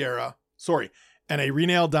Ketlin Vieira, and Irene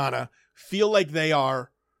Aldana, feel like they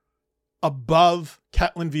are above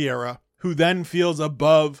Ketlin Vieira, who then feels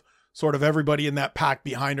above sort of everybody in that pack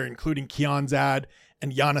behind her, including Kianzad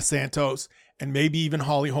and Yana Santos, and maybe even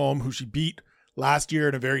Holly Holm, who she beat last year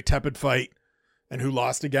in a very tepid fight and who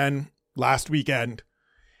lost again last weekend.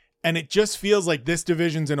 And it just feels like this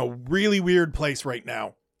division's in a really weird place right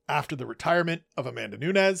now after the retirement of Amanda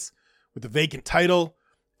Nunes, with the vacant title,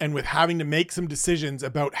 and with having to make some decisions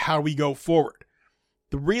about how we go forward.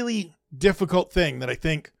 The really difficult thing that I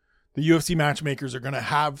think the UFC matchmakers are going to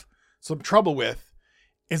have some trouble with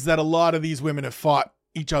is that a lot of these women have fought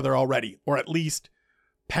each other already, or at least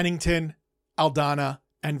Pennington, Aldana,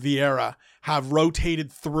 and Vieira have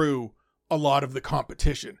rotated through a lot of the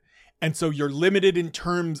competition. And so you're limited in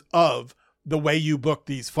terms of the way you book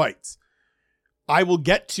these fights. I will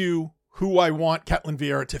get to who I want Ketlen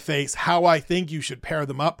Vieira to face, how I think you should pair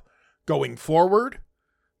them up going forward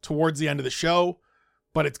towards the end of the show.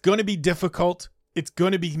 But it's going to be difficult. It's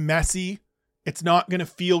going to be messy. It's not going to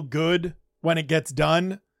feel good when it gets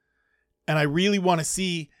done. And I really want to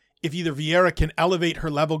see if either Vieira can elevate her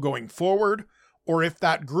level going forward, or if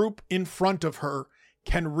that group in front of her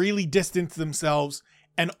can really distance themselves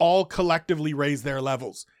and all collectively raise their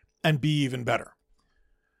levels and be even better.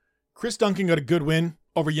 Chris Duncan got a good win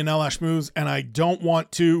over Yanel Ashmouz, and I don't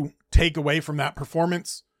want to take away from that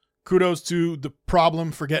performance. Kudos to the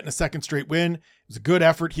problem for getting a second straight win. It was a good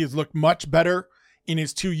effort. He has looked much better in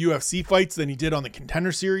his 2 UFC fights than he did on the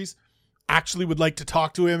Contender Series. Actually would like to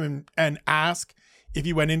talk to him and ask if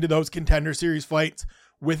he went into those Contender Series fights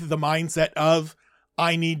with the mindset of,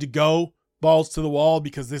 I need to go balls to the wall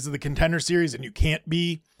because this is the Contender Series and you can't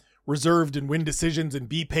be reserved and win decisions and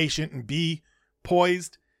be patient and be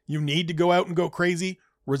poised. You need to go out and go crazy,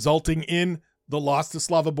 resulting in the loss to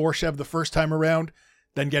Slava Borshev the first time around,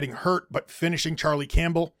 then getting hurt, but finishing Charlie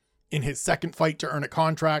Campbell in his second fight to earn a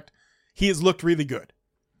contract. He has looked really good.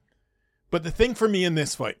 But the thing for me in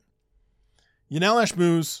this fight, Yanel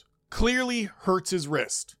Ashmouz clearly hurts his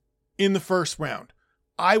wrist in the first round.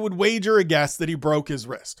 I would wager a guess that he broke his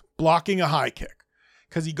wrist, blocking a high kick,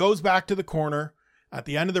 because he goes back to the corner at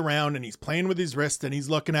the end of the round and he's playing with his wrist and he's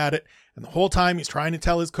looking at it. And the whole time he's trying to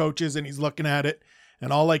tell his coaches and he's looking at it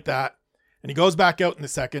and all like that. And he goes back out in the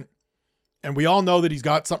second. And we all know that he's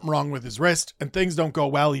got something wrong with his wrist and things don't go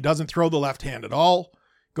well. He doesn't throw the left hand at all.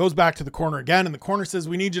 Goes back to the corner again, and the corner says,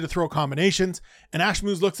 we need you to throw combinations. And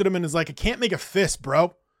Ashmouz looks at him and is like, I can't make a fist,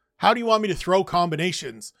 bro. How do you want me to throw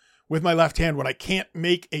combinations with my left hand when I can't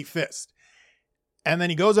make a fist? And then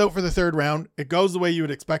he goes out for the third round. It goes the way you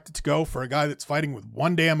would expect it to go for a guy that's fighting with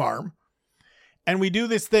one damn arm. And we do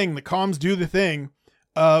this thing, the comms do the thing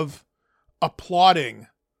of applauding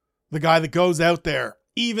the guy that goes out there,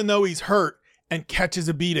 even though he's hurt, and catches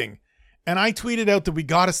a beating. And I tweeted out that we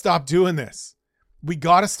got to stop doing this. We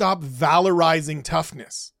got to stop valorizing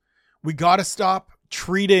toughness. We got to stop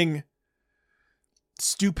treating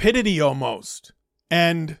stupidity almost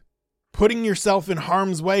and putting yourself in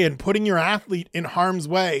harm's way and putting your athlete in harm's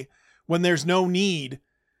way when there's no need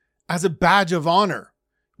as a badge of honor.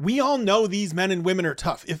 We all know these men and women are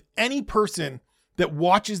tough. If any person that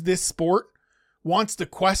watches this sport wants to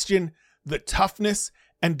question the toughness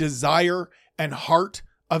and desire and heart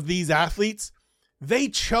of these athletes, they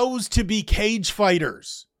chose to be cage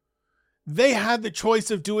fighters. They had the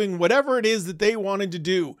choice of doing whatever it is that they wanted to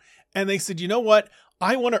do. And they said, you know what?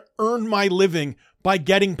 I want to earn my living by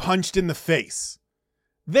getting punched in the face.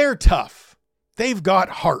 They're tough. They've got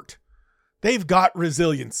heart. They've got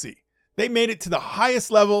resiliency. They made it to the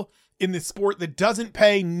highest level in this sport that doesn't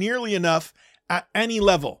pay nearly enough at any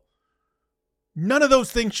level. None of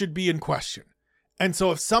those things should be in question. And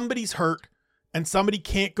so if somebody's hurt and somebody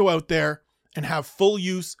can't go out there and have full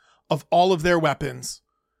use of all of their weapons,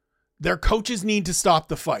 their coaches need to stop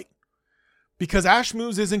the fight. Because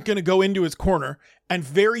Ashmouz isn't going to go into his corner, and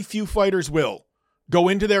very few fighters will go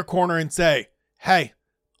into their corner and say, hey,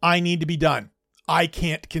 I need to be done. I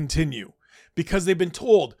can't continue. Because they've been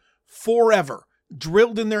told forever,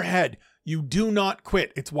 drilled in their head, you do not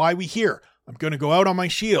quit. It's why we hear, I'm going to go out on my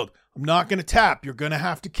shield. I'm not going to tap. You're going to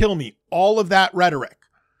have to kill me. All of that rhetoric.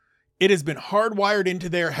 It has been hardwired into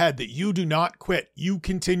their head that you do not quit. You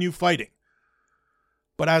continue fighting.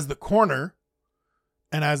 But as the corner,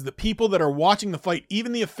 and as the people that are watching the fight,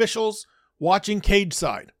 even the officials watching cage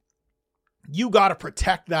side, you got to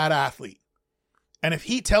protect that athlete. And if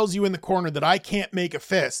he tells you in the corner that I can't make a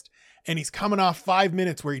fist, and he's coming off 5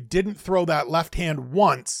 minutes where he didn't throw that left hand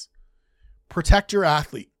once, protect your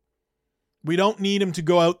athlete. We don't need him to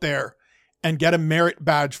go out there and get a merit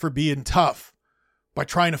badge for being tough by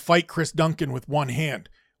trying to fight Chris Duncan with one hand.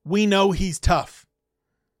 We know he's tough.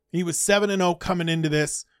 He was 7-0 coming into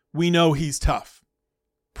this. We know he's tough.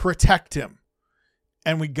 Protect him.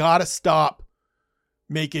 And we got to stop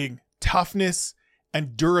making toughness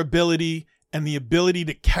and durability and the ability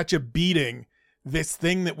to catch a beating this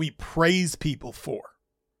thing that we praise people for.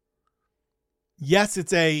 Yes,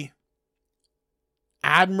 it's a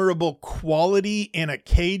admirable quality in a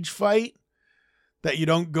cage fight that you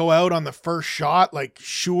don't go out on the first shot, like,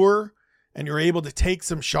 sure, and you're able to take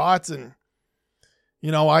some shots. And,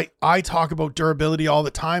 you know, I talk about durability all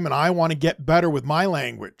the time, and I want to get better with my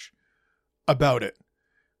language about it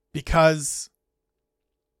because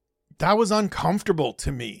that was uncomfortable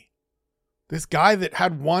to me. This guy that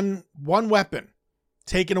had one weapon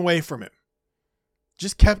taken away from him.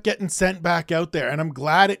 Just kept getting sent back out there. And I'm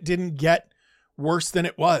glad it didn't get worse than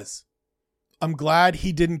it was. I'm glad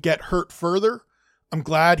he didn't get hurt further. I'm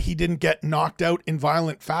glad he didn't get knocked out in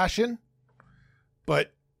violent fashion.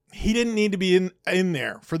 But he didn't need to be in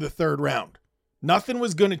there for the third round. Nothing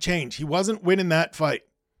was going to change. He wasn't winning that fight.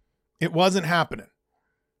 It wasn't happening.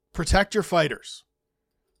 Protect your fighters.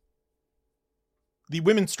 The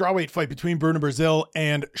women's strawweight fight between Bruna Brazil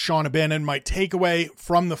and Shauna Bannon. My takeaway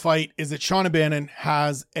from the fight is that Shauna Bannon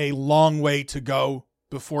has a long way to go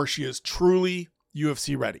before she is truly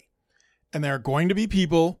UFC ready. And there are going to be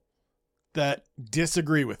people that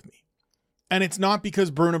disagree with me. And it's not because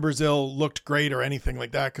Bruna Brazil looked great or anything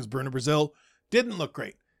like that, because Bruna Brazil didn't look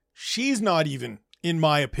great. She's not even, in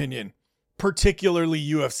my opinion, particularly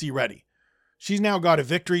UFC ready. She's now got a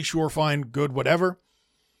victory, sure, fine, good, whatever.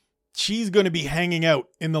 She's going to be hanging out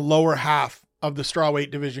in the lower half of the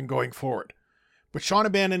strawweight division going forward. But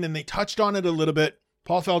Shauna Bannon, and they touched on it a little bit,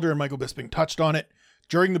 Paul Felder and Michael Bisping touched on it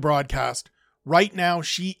during the broadcast. Right now,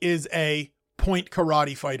 she is a point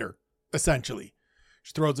karate fighter, essentially.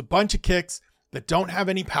 She throws a bunch of kicks that don't have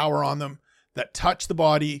any power on them, that touch the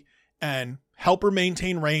body and help her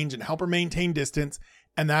maintain range and help her maintain distance.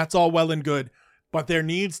 And that's all well and good. But there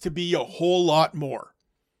needs to be a whole lot more.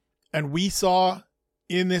 And we saw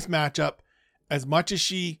in this matchup, as much as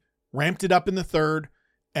she ramped it up in the third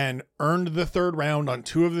and earned the third round on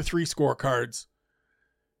 2 of the 3 scorecards,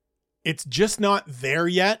 it's just not there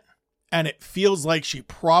yet. And it feels like she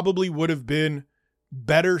probably would have been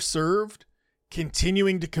better served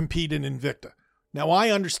continuing to compete in Invicta. Now, I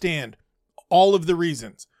understand all of the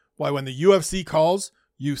reasons why when the UFC calls,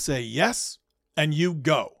 you say yes and you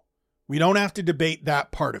go. We don't have to debate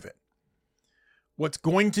that part of it. What's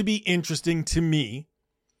going to be interesting to me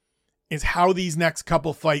is how these next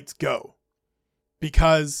couple fights go.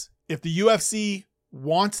 Because if the UFC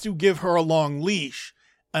wants to give her a long leash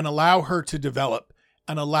and allow her to develop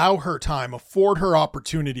and allow her time, afford her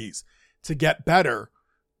opportunities to get better,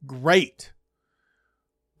 great.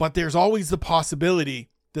 But there's always the possibility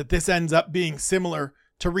that this ends up being similar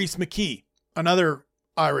to Rhys McKee, another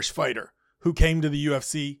Irish fighter who came to the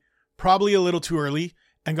UFC probably a little too early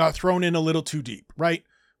and got thrown in a little too deep, right?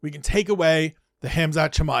 We can take away the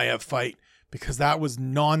Khamzat Chimaev fight because that was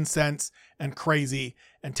nonsense and crazy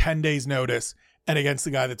and 10 days notice and against the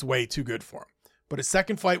guy that's way too good for him. But his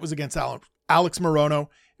second fight was against Alex Morono.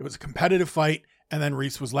 It was a competitive fight, and then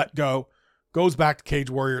Rhys was let go, goes back to Cage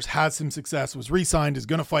Warriors, has some success, was re-signed, is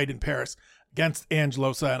going to fight in Paris against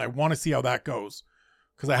Angelosa, and I want to see how that goes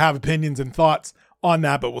because I have opinions and thoughts on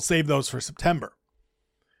that, but we'll save those for September.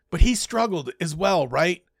 But he struggled as well,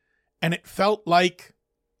 right? And it felt like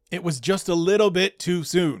it was just a little bit too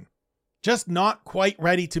soon. Just not quite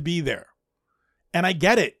ready to be there. And I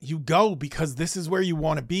get it. You go because this is where you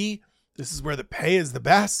want to be. This is where the pay is the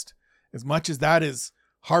best. As much as that is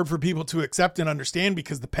hard for people to accept and understand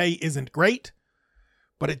because the pay isn't great.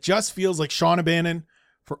 But it just feels like Shauna Bannon,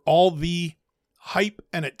 for all the hype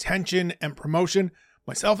and attention and promotion,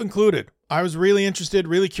 myself included, I was really interested,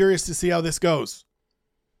 really curious to see how this goes.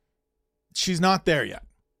 She's not there yet.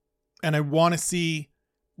 And I want to see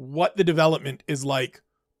what the development is like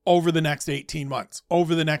over the next 18 months,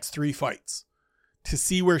 over the next 3 fights, to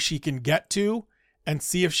see where she can get to and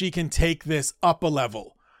see if she can take this up a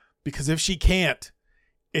level. Because if she can't,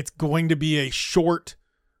 it's going to be a short,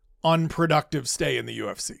 unproductive stay in the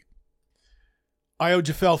UFC. I owe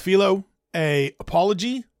Jafel Filo an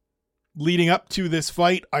apology. Leading up to this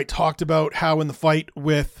fight, I talked about how in the fight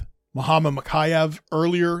with Muhammad Makayev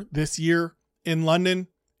earlier this year in London,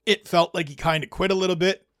 it felt like he kind of quit a little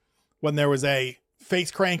bit when there was a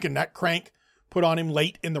face crank and neck crank put on him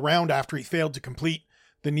late in the round after he failed to complete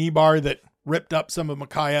the knee bar that ripped up some of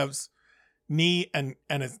Makayev's knee and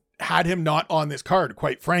has had him not on this card,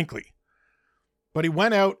 quite frankly. But he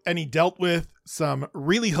went out and he dealt with some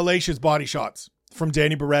really hellacious body shots from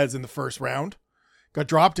Danny Perez in the first round. Got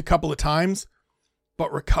dropped a couple of times,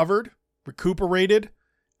 but recovered, recuperated,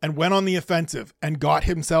 and went on the offensive and got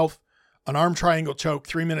himself an arm triangle choke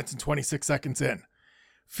 3 minutes and 26 seconds in.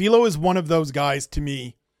 Filo is one of those guys to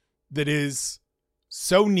me that is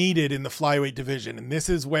so needed in the flyweight division. And this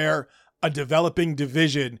is where a developing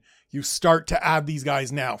division, you start to add these guys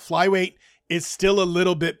now. Flyweight is still a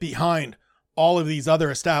little bit behind all of these other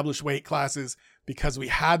established weight classes because we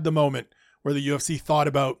had the moment where the UFC thought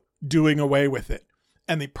about doing away with it.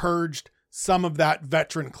 And they purged some of that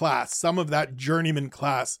veteran class, some of that journeyman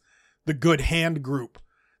class, the good hand group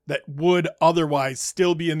that would otherwise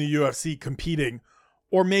still be in the UFC competing,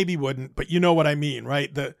 or maybe wouldn't, but you know what I mean,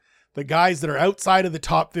 right? The guys that are outside of the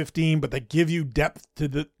top 15, but that give you depth to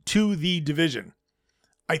the division.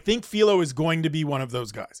 I think Filo is going to be one of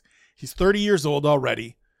those guys. He's 30 years old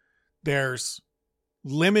already. There's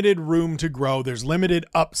limited room to grow. There's limited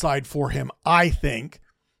upside for him, I think,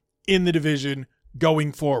 in the division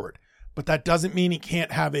going forward. But that doesn't mean he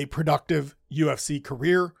can't have a productive UFC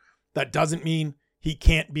career. That doesn't mean he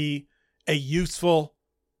can't be a useful,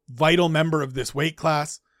 vital member of this weight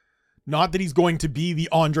class. Not that he's going to be the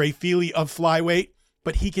Andre Fili of flyweight,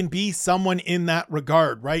 but he can be someone in that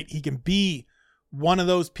regard, right? He can be one of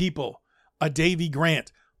those people, a Davy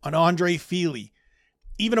Grant, an Andre Fili,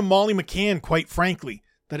 even a Molly McCann, quite frankly,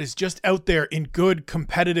 that is just out there in good,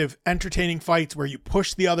 competitive, entertaining fights where you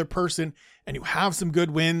push the other person and you have some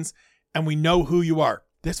good wins and we know who you are.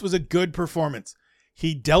 This was a good performance.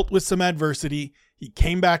 He dealt with some adversity. He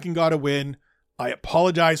came back and got a win. I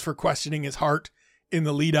apologize for questioning his heart in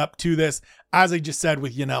the lead up to this. As I just said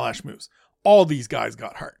with Yanel Ashmouz, all these guys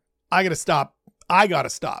got hurt. I got to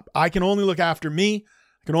stop. I can only look after me.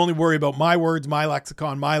 I can only worry about my words, my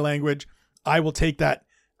lexicon, my language. I will take that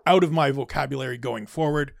out of my vocabulary going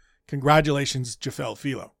forward. Congratulations, Jafel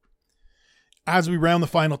Filo. As we round the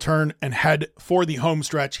final turn and head for the home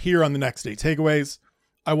stretch here on the Next Day Takeaways,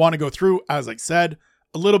 I want to go through, as I said,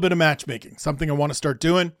 a little bit of matchmaking, something I want to start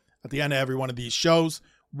doing at the end of every one of these shows.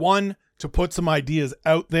 One, to put some ideas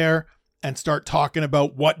out there and start talking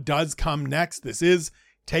about what does come next. This is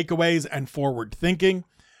takeaways and forward thinking.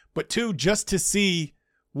 But two, just to see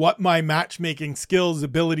what my matchmaking skills,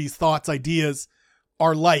 abilities, thoughts, ideas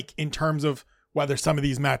are like in terms of whether some of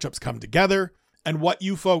these matchups come together and what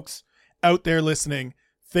you folks out there listening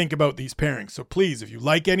think about these pairings. So please, if you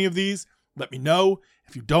like any of these, let me know.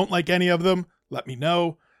 If you don't like any of them, let me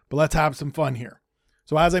know. But let's have some fun here.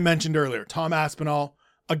 So as I mentioned earlier, Tom Aspinall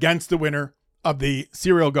against the winner of the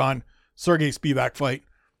Cyril Gane Sergey Spivak fight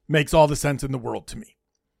makes all the sense in the world to me.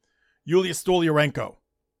 Yulia Stoliarenko,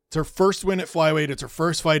 it's her first win at flyweight. It's her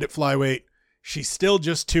first fight at flyweight. She's still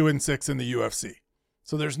just 2-6 in the UFC.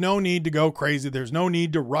 So there's no need to go crazy. There's no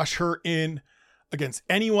need to rush her in against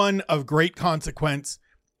anyone of great consequence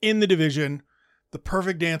in the division. The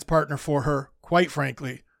perfect dance partner for her, quite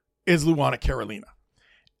frankly, is Luana Carolina.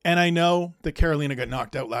 And I know that Carolina got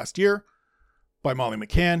knocked out last year by Molly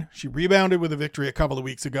McCann. She rebounded with a victory a couple of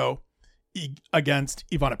weeks ago against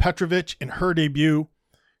Ivana Petrovic in her debut.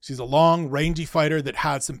 She's a long, rangy fighter that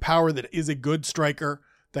has some power, that is a good striker,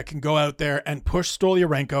 that can go out there and push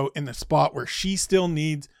Stoliarenko in the spot where she still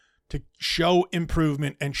needs to show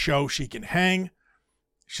improvement and show she can hang.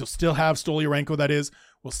 She'll still have Stoliarenko, that is,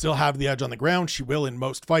 will still have the edge on the ground. She will in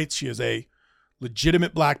most fights. She is a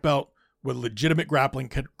legitimate black belt with legitimate grappling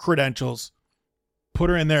credentials. Put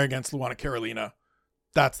her in there against Luana Carolina.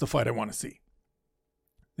 That's the fight I want to see.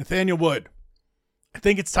 Nathaniel Wood. I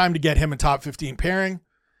think it's time to get him a top 15 pairing.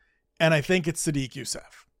 And I think it's Sadiq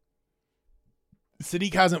Youssef.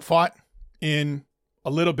 Sadiq hasn't fought in a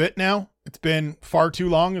little bit now. It's been far too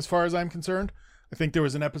long as far as I'm concerned. I think there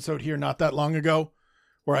was an episode here not that long ago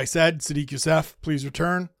where I said, Sadiq Youssef, please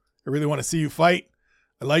return. I really want to see you fight.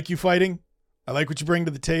 I like you fighting. I like what you bring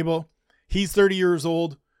to the table. He's 30 years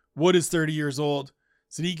old. Wood is 30 years old.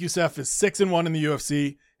 Sadiq Youssef is 6-1 in the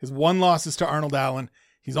UFC. His one loss is to Arnold Allen.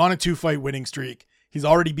 He's on a 2-fight winning streak. He's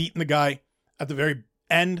already beaten the guy at the very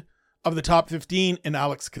end of the top 15 in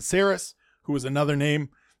Alex Caceres, who was another name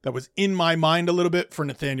that was in my mind a little bit for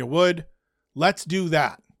Nathaniel Wood. Let's do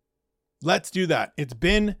that. Let's do that. It's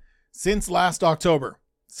been since last October,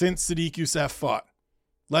 since Sadiq Youssef fought.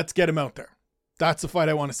 Let's get him out there. That's the fight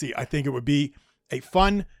I want to see. I think it would be a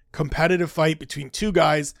fun, competitive fight between two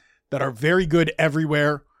guys that are very good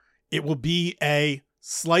everywhere. It will be a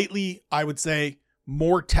slightly, I would say,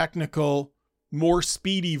 more technical, more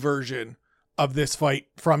speedy version of this fight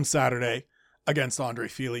from Saturday against Andre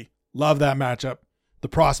Fili. Love that matchup. The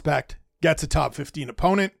prospect gets a top 15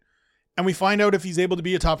 opponent, and we find out if he's able to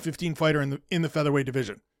be a top 15 fighter in the featherweight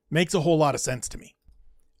division. Makes a whole lot of sense to me.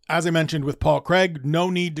 As I mentioned with Paul Craig, no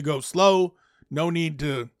need to go slow. No need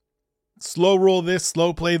to slow roll this,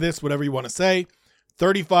 slow play this, whatever you want to say.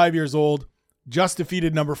 35 years old, just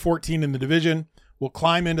defeated number 14 in the division, will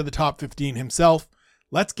climb into the top 15 himself.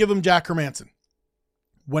 Let's give him Jack Hermanson.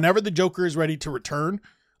 Whenever the Joker is ready to return,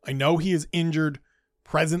 I know he is injured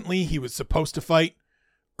presently. He was supposed to fight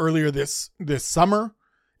earlier this summer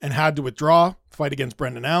and had to withdraw, fight against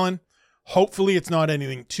Brendan Allen. Hopefully it's not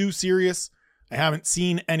anything too serious. I haven't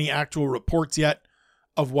seen any actual reports yet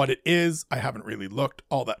of what it is. I haven't really looked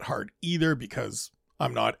all that hard either because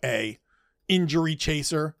I'm not a injury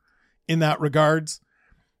chaser in that regards.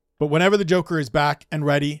 But whenever the Joker is back and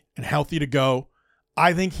ready and healthy to go,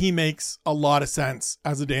 I think he makes a lot of sense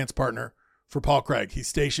as a dance partner for Paul Craig. He's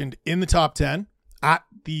stationed in the top 10 at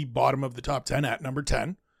the bottom of the top 10 at number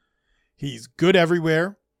 10. He's good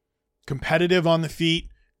everywhere, competitive on the feet,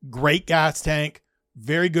 great gas tank,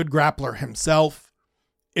 very good grappler himself.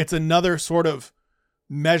 It's another sort of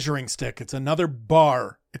measuring stick. It's another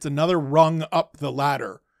bar. It's another rung up the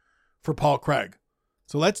ladder for Paul Craig.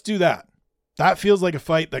 So let's do that. That feels like a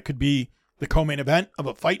fight that could be the co-main event of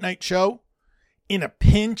a fight night show. In a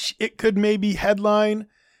pinch, it could maybe headline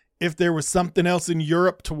if there was something else in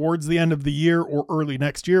Europe towards the end of the year or early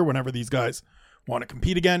next year, whenever these guys want to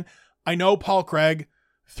compete again. I know Paul Craig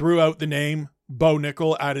threw out the name Bo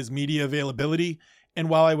Nickel at his media availability. And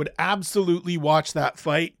while I would absolutely watch that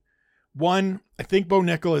fight, one, I think Bo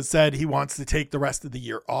Nickel has said he wants to take the rest of the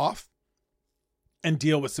year off and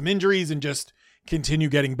deal with some injuries and just continue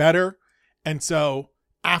getting better. And so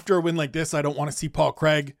after a win like this, I don't want to see Paul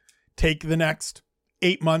Craig take the next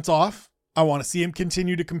 8 months off. I want to see him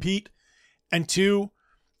continue to compete. And two,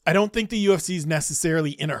 I don't think the UFC is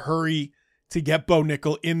necessarily in a hurry to get Bo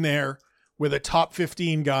Nickel in there with a top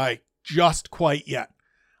 15 guy just quite yet.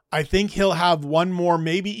 I think he'll have one more,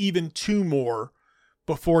 maybe even two more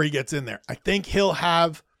before he gets in there. I think he'll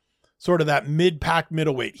have sort of that mid-pack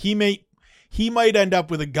middleweight. He might end up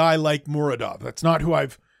with a guy like Muradov. That's not who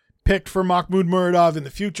I've picked for Mahmoud Muradov in the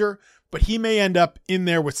future, but he may end up in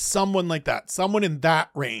there with someone like that, someone in that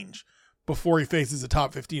range before he faces a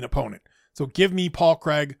top 15 opponent. So give me Paul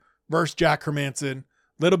Craig versus Jack Hermansson,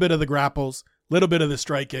 little bit of the grapples, little bit of the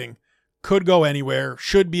striking, could go anywhere,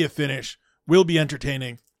 should be a finish, will be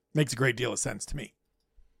entertaining, makes a great deal of sense to me.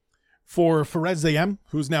 For Fares Zayem,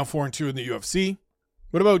 who's now 4-2 in the UFC,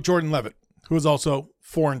 what about Jordan Levitt, who is also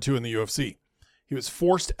 4-2 in the UFC? He was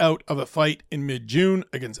forced out of a fight in mid-June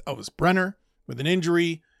against Elvis Brenner with an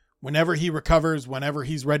injury. Whenever he recovers, whenever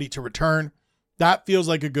he's ready to return, that feels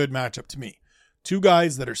like a good matchup to me. Two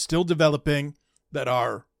guys that are still developing, that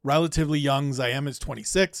are relatively young. Zayem is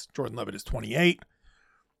 26, Jordan Levitt is 28.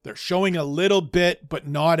 They're showing a little bit, but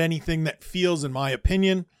not anything that feels, in my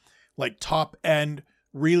opinion, like top end,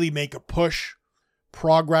 really make a push,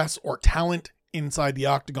 progress, or talent inside the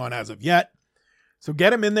octagon as of yet. So get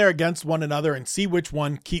them in there against one another and see which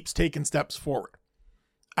one keeps taking steps forward.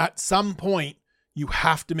 At some point, you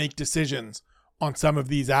have to make decisions on some of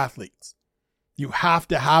these athletes. You have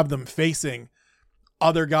to have them facing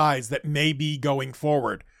other guys that may be going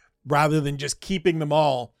forward rather than just keeping them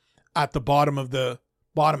all at the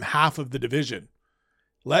bottom half of the division.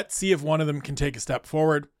 Let's see if one of them can take a step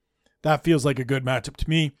forward. That feels like a good matchup to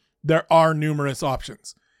me. There are numerous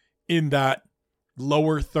options in that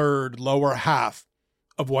lower third, lower half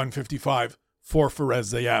of 155 for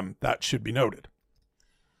Fares Zayem. That should be noted.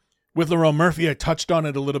 With Lerone Murphy, I touched on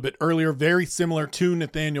it a little bit earlier. Very similar to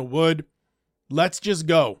Nathaniel Wood. Let's just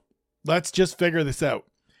go. Let's just figure this out.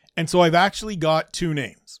 And so I've actually got two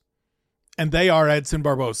names. And they are Edson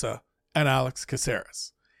Barbosa and Alex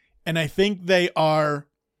Caceres. And I think they are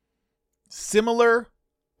similar,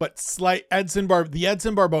 but slight. The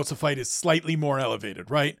Edson Barbosa fight is slightly more elevated,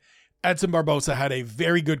 right? Edson Barbosa had a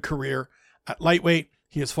very good career at lightweight.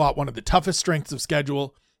 He has fought one of the toughest strengths of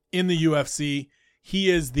schedule in the UFC. He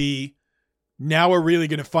is the, now we're really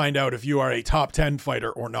going to find out if you are a top 10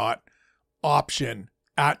 fighter or not, option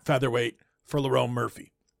at featherweight for Lerone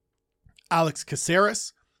Murphy. Alex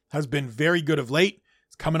Caceres has been very good of late.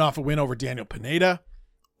 He's coming off a win over Daniel Pineda.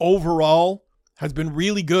 Overall, has been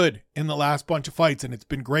really good in the last bunch of fights, and it's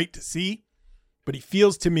been great to see. But he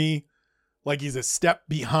feels to me like he's a step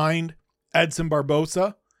behind Edson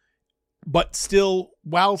Barbosa, but still,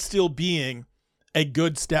 while still being a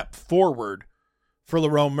good step forward for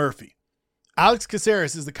Lerone Murphy. Alex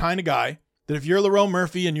Caceres is the kind of guy that if you're Lerone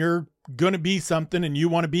Murphy and you're going to be something and you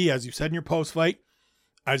want to be, as you said in your post-fight,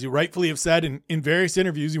 as you rightfully have said in various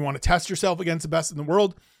interviews, you want to test yourself against the best in the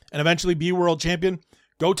world and eventually be world champion,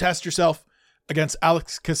 go test yourself against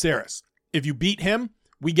Alex Caceres. If you beat him,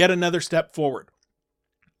 we get another step forward.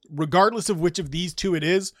 Regardless of which of these two it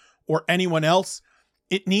is or anyone else,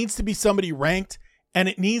 it needs to be somebody ranked and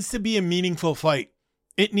it needs to be a meaningful fight.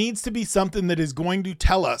 It needs to be something that is going to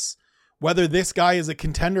tell us whether this guy is a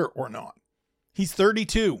contender or not. He's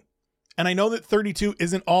 32. And I know that 32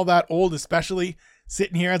 isn't all that old, especially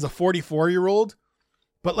sitting here as a 44-year-old.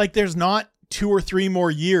 But like there's not 2 or 3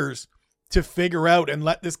 more years to figure out and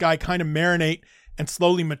let this guy kind of marinate and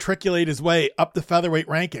slowly matriculate his way up the featherweight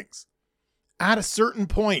rankings. At a certain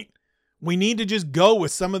point, we need to just go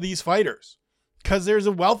with some of these fighters because there's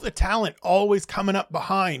a wealth of talent always coming up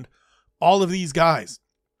behind all of these guys.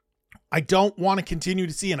 I don't want to continue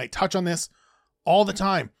to see, and I touch on this all the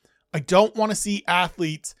time, I don't want to see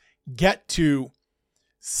athletes get to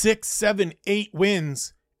 6, 7, 8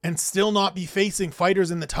 wins and still not be facing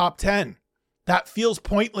fighters in the top 10. that feels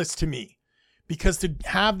pointless to me, because to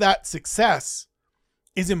have that success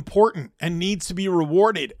is important and needs to be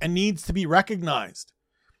rewarded and needs to be recognized.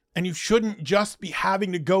 And you shouldn't just be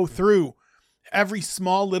having to go through every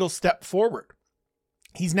small little step forward.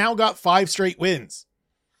 He's now got 5 straight wins.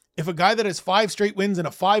 If a guy that has 5 straight wins and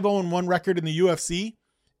a 5-0-1 record in the UFC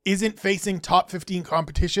isn't facing top 15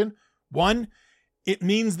 competition, one, it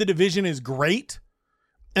means the division is great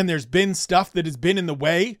and there's been stuff that has been in the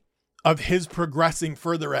way of his progressing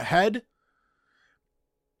further ahead.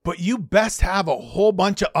 But you best have a whole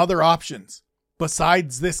bunch of other options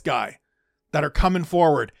besides this guy that are coming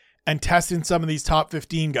forward and testing some of these top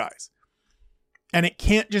 15 guys. And it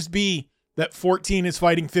can't just be that 14 is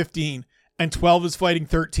fighting 15 and 12 is fighting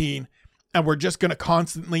 13, and we're just going to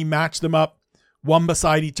constantly match them up one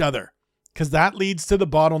beside each other, because that leads to the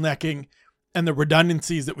bottlenecking and the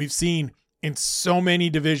redundancies that we've seen in so many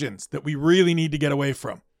divisions that we really need to get away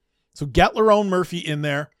from. So get Lerone Murphy in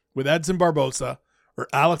there with Edson Barbosa or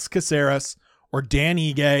Alex Caceres or Dan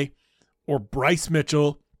Ige or Bryce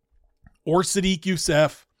Mitchell or Sadiq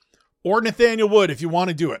Youssef or Nathaniel Wood if you want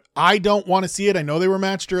to do it. I don't want to see it. I know they were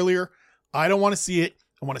matched earlier. I don't want to see it.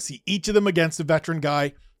 I want to see each of them against a veteran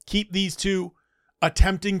guy. Keep these two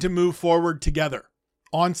attempting to move forward together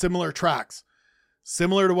on similar tracks.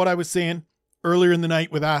 Similar to what I was saying earlier in the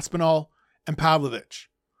night with Aspinall and Pavlovich.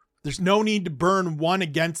 There's no need to burn one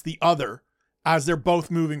against the other as they're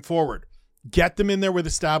both moving forward. Get them in there with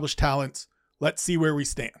established talents. Let's see where we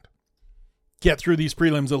stand. Get through these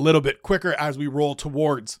prelims a little bit quicker as we roll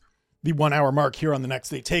towards the 1 hour mark here on the Next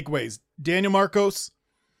Day Takeaways. Daniel Marcos,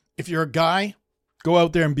 if you're a guy, go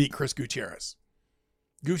out there and beat Chris Gutierrez.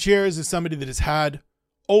 Gutierrez is somebody that has had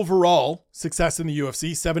overall success in the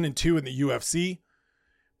UFC, 7-2 in the UFC,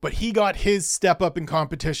 but he got his step up in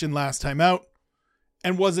competition last time out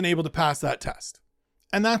and wasn't able to pass that test.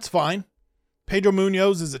 And that's fine. Pedro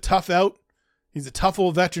Munoz is a tough out. He's a tough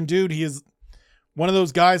old veteran dude. He is one of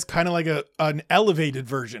those guys, kind of like an elevated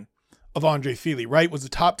version of Andre Fili, right? Was a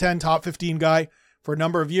top 10, top 15 guy for a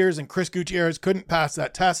number of years, and Chris Gutierrez couldn't pass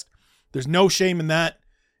that test. There's no shame in that.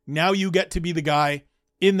 Now you get to be the guy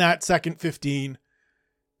in that second 15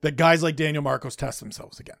 that guys like Daniel Marcos test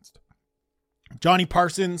themselves against. Johnny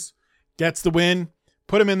Parsons gets the win.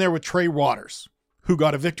 Put him in there with Trey Waters, who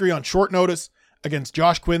got a victory on short notice against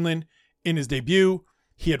Josh Quinlan in his debut.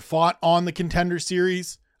 He had fought on the Contender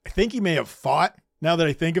Series. I think he may have fought, now that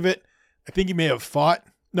I think of it. I think he may have fought.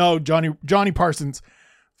 No, Johnny Parsons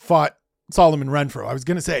fought Solomon Renfro. I was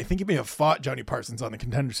going to say, I think he may have fought Johnny Parsons on the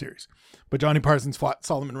Contender Series, but Johnny Parsons fought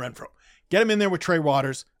Solomon Renfro. Get him in there with Trey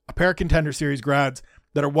Waters, a pair of Contender Series grads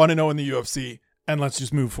that are 1-0 in the UFC, and let's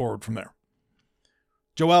just move forward from there.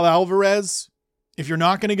 Joel Alvarez, if you're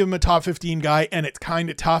not going to give him a top 15 guy, and it's kind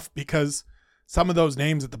of tough because some of those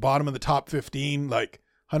names at the bottom of the top 15, like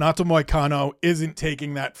Renato Moicano, isn't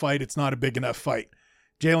taking that fight. It's not a big enough fight.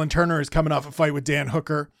 Jalen Turner is coming off a fight with Dan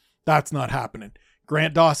Hooker. That's not happening.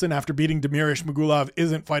 Grant Dawson, after beating Damir Ismagulov,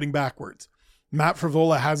 isn't fighting backwards. Matt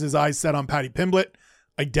Frivola has his eyes set on Paddy Pimblett.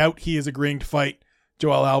 I doubt he is agreeing to fight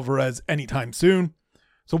Joel Alvarez anytime soon.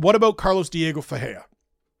 So what about Carlos Diego Ferreira?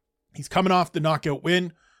 He's coming off the knockout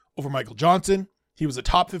win over Michael Johnson. He was a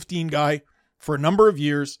top 15 guy for a number of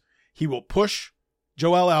years. He will push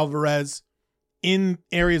Joel Alvarez in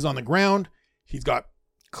areas on the ground. He's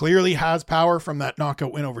clearly has power from that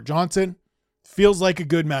knockout win over Johnson. Feels like a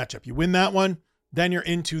good matchup. You win that one, then you're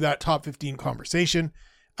into that top 15 conversation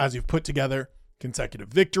as you've put together consecutive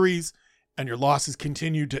victories and your losses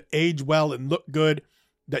continue to age well and look good,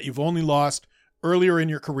 that you've only lost earlier in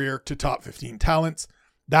your career to top 15 talents.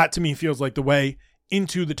 That to me feels like the way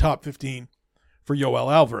into the top 15 for Joel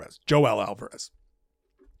Alvarez.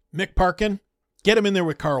 Mick Parkin, get him in there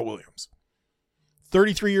with Carl Williams.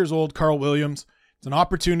 33 years old, Carl Williams. It's an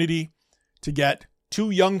opportunity to get two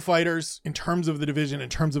young fighters in terms of the division, in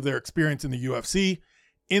terms of their experience in the UFC,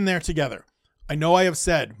 in there together. I know I have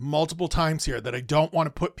said multiple times here that I don't want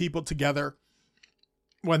to put people together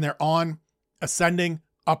when they're on ascending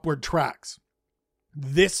upward tracks.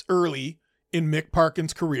 This early in Mick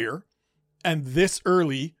Parkin's career and this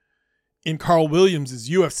early in Carl Williams'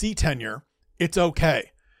 UFC tenure, it's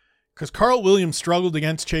okay. Because Carl Williams struggled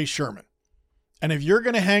against Chase Sherman. And if you're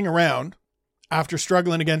going to hang around after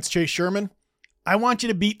struggling against Chase Sherman, I want you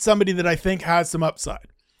to beat somebody that I think has some upside.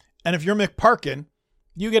 And if you're Mick Parkin,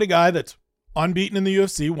 you get a guy that's unbeaten in the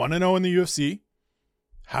UFC, 1-0 in the UFC,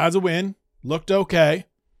 has a win, looked okay,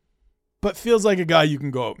 but feels like a guy you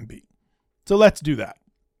can go out and beat. So let's do that.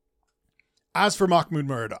 As for Mahmoud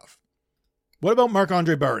Muradov, what about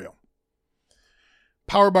Marc-Andre Barriault?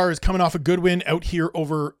 Powerbar is coming off a good win out here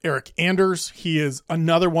over Eric Anders. He is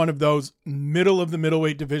another one of those middle of the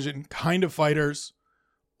middleweight division kind of fighters.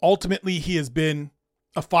 Ultimately, he has been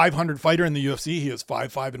a 500 fighter in the UFC. He is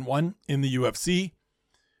 5-5-1 in the UFC.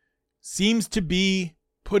 Seems to be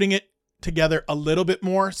putting it together a little bit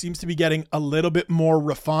more. Seems to be getting a little bit more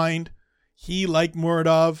refined. He, like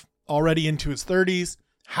Muradov, already into his 30s,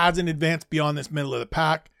 hasn't advanced beyond this middle of the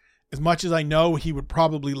pack. As much as I know he would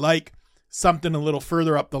probably like something a little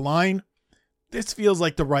further up the line, this feels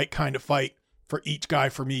like the right kind of fight for each guy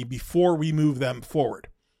for me before we move them forward.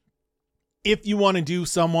 If you want to do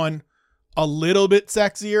someone a little bit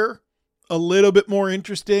sexier, a little bit more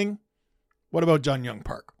interesting, what about Jun Young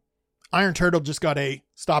Park? Iron Turtle just got a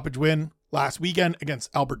stoppage win last weekend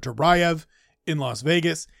against Albert Duraev in Las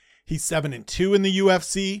Vegas. He's 7-2 in the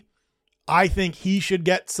UFC. I think he should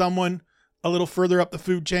get someone a little further up the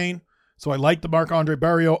food chain. So I like the Marc-Andre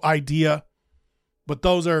Barrios idea, but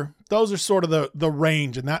those are sort of the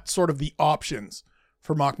range, and that's sort of the options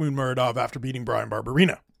for Mahmoud Muradov after beating Brian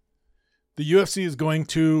Barberena. The UFC is going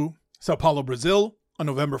to Sao Paulo, Brazil on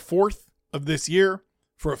November 4th of this year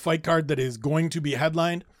for a fight card that is going to be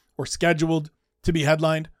headlined or scheduled to be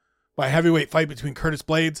headlined by a heavyweight fight between Curtis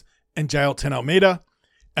Blades and Jailton Almeida.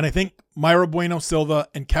 And I think Mayra Bueno Silva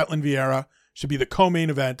and Ketlin Vieira should be the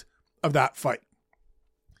co-main event of that fight.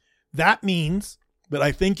 That means that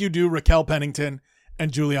I think you do Raquel Pennington and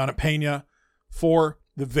Juliana Pena for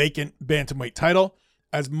the vacant bantamweight title.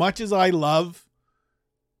 As much as I love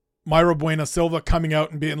Mayra Bueno Silva coming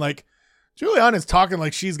out and being like, Juliana's talking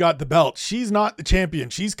like she's got the belt. She's not the champion.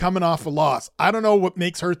 She's coming off a loss. I don't know what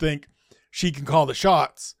makes her think she can call the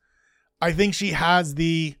shots. I think she has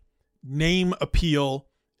the name appeal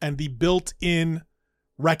and the built-in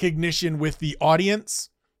recognition with the audience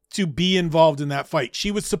to be involved in that fight.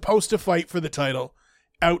 She was supposed to fight for the title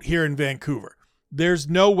out here in Vancouver. There's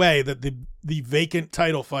no way that the vacant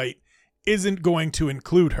title fight isn't going to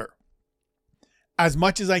include her. As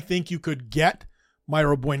much as I think you could get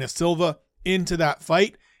Mayra Bueno Silva into that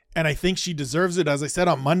fight, and I think she deserves it, as I said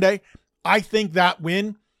on Monday, I think that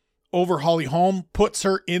win over Holly Holm puts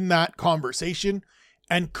her in that conversation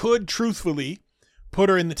and could truthfully put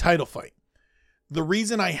her in the title fight. The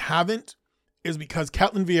reason I haven't is because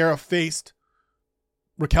Ketlin Vieira faced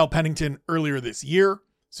Raquel Pennington earlier this year,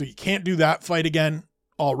 so you can't do that fight again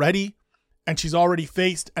already, and she's already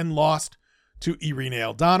faced and lost to Irene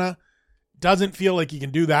Aldana. Doesn't feel like you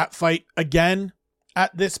can do that fight again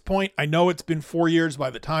at this point. I know it's been 4 years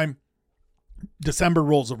by the time December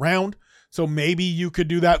rolls around, so maybe you could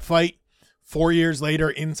do that fight 4 years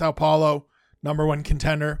later in Sao Paulo, number one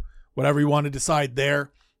contender, whatever you want to decide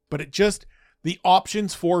there. But it just, the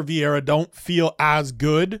options for Vieira don't feel as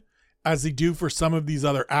good as they do for some of these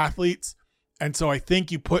other athletes. And so I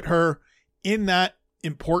think you put her in that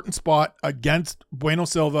important spot against Bueno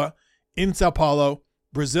Silva in Sao Paulo,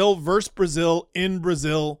 Brazil versus Brazil in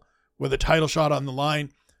Brazil, with a title shot on the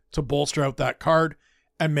line to bolster out that card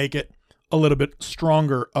and make it a little bit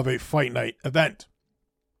stronger of a fight night event.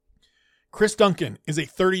 Chris Duncan is a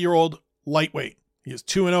 30-year-old lightweight. He is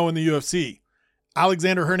 2-0 in the UFC.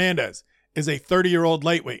 Alexander Hernandez is a 30-year-old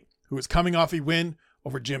lightweight who is coming off a win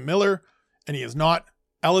over Jim Miller, and he has not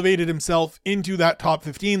elevated himself into that top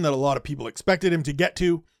 15 that a lot of people expected him to get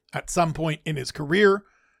to at some point in his career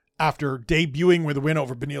after debuting with a win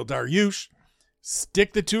over Beneil Dariush.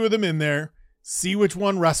 Stick the two of them in there, see which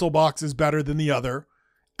one WrestleBox is better than the other,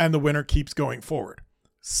 and the winner keeps going forward.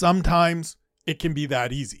 Sometimes it can be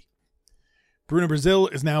that easy. Bruna Brazil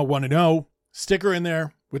is now 1-0. Stick her in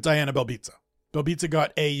there with Diana Belbita. Belbita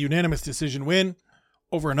got a unanimous decision win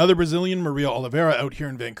over another Brazilian, Maria Oliveira, out here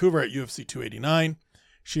in Vancouver at UFC 289.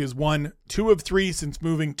 She has won 2 of 3 since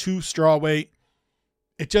moving to strawweight.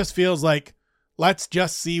 It just feels like, let's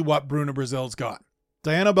just see what Bruna Brazil's got.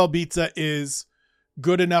 Diana Belbita is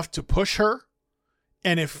good enough to push her,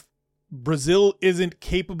 and if Brazil isn't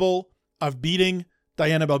capable of beating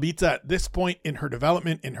Diana Belbita at this point in her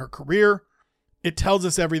development, in her career, it tells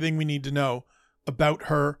us everything we need to know about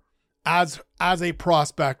her as a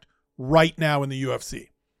prospect right now in the UFC.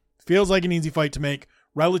 Feels like an easy fight to make.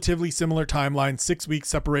 Relatively similar timeline, 6 weeks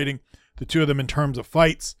separating the two of them in terms of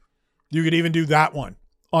fights. You could even do that one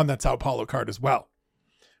on that Sao Paulo card as well.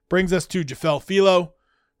 Brings us to Jafel Filo,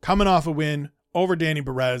 coming off a win over Danny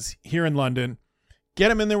Perez here in London.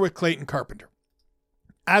 Get him in there with Clayton Carpenter.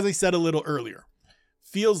 As I said a little earlier,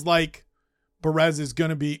 feels like Filo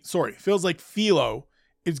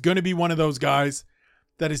is going to be one of those guys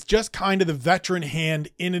that is just kind of the veteran hand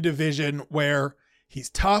in a division where he's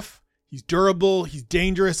tough, he's durable, he's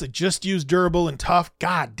dangerous. I just used durable and tough.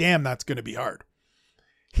 God damn, that's going to be hard.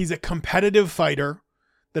 He's a competitive fighter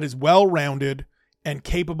that is well-rounded and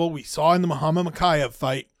capable, we saw in the Muhammad Makayev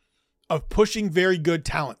fight, of pushing very good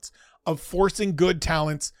talents, of forcing good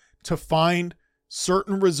talents to find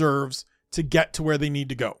certain reserves to get to where they need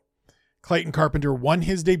to go. Clayton Carpenter won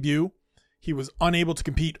his debut. He was unable to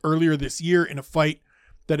compete earlier this year in a fight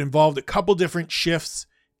that involved a couple different shifts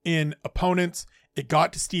in opponents. It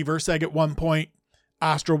got to Steve Erceg at one point.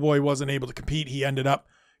 Astro Boy wasn't able to compete. He ended up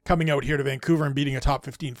coming out here to Vancouver and beating a top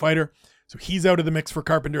 15 fighter. So he's out of the mix for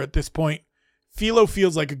Carpenter at this point. Philo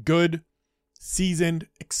feels like a good, seasoned,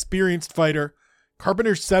 experienced fighter.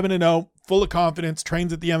 Carpenter's 7-0, full of confidence,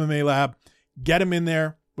 trains at the MMA lab. Get him in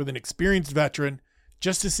there with an experienced veteran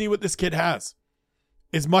just to see what this kid has.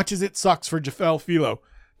 As much as it sucks for Jafel Philo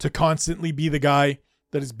to constantly be the guy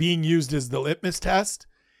that is being used as the litmus test,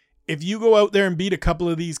 if you go out there and beat a couple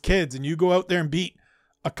of these kids and you go out there and beat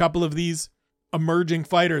a couple of these emerging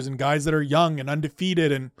fighters and guys that are young and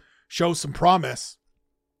undefeated and show some promise,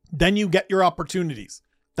 then you get your opportunities.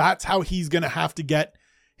 That's how he's going to have to get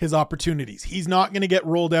his opportunities. He's not going to get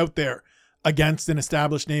rolled out there against an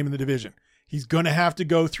established name in the division. He's going to have to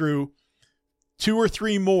go through 2 or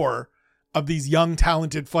 3 more of these young,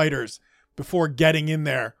 talented fighters before getting in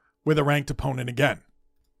there with a ranked opponent again.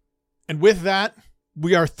 And with that,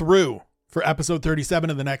 we are through for episode 37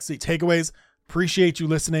 of the Next State Takeaways. Appreciate you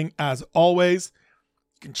listening as always.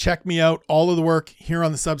 You can check me out, all of the work here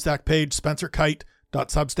on the Substack page,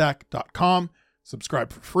 spencerkite.substack.com.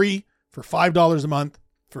 Subscribe for free for $5 a month,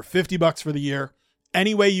 for $50 for the year.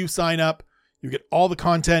 Any way you sign up, you get all the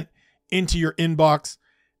content into your inbox,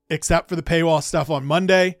 except for the paywall stuff on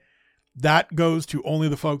Monday. That goes to only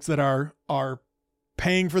the folks that are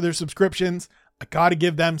paying for their subscriptions. I got to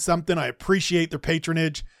give them something. I appreciate their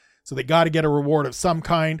patronage, so they got to get a reward of some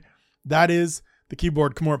kind. That is the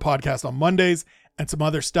Keyboard Kimura podcast on Mondays and some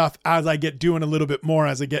other stuff as I get doing a little bit more,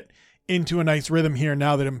 as I get into a nice rhythm here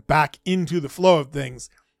now that I'm back into the flow of things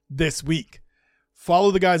this week. Follow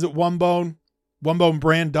the guys at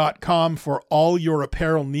onebonebrand.com for all your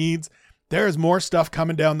apparel needs. There is more stuff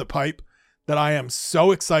coming down the pipe that I am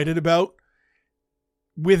so excited about.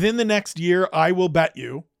 Within the next year, I will bet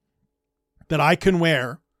you that I can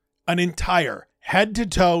wear an entire head to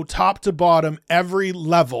toe, top to bottom, every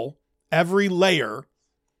level, every layer,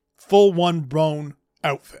 full One Bone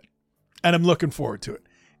outfit. And I'm looking forward to it.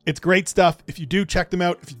 It's great stuff. If you do, check them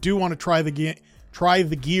out. If you do want to try the gear,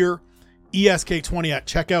 ESK20 at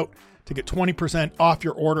checkout to get 20% off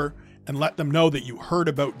your order and let them know that you heard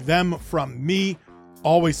about them from me.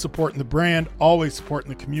 Always supporting the brand, always supporting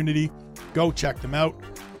the community. Go check them out.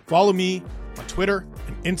 Follow me on Twitter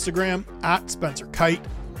and Instagram at Spencer Kite.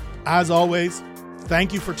 As always,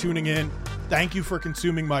 thank you for tuning in. Thank you for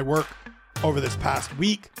consuming my work over this past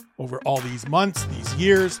week, over all these months, these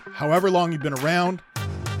years, however long you've been around.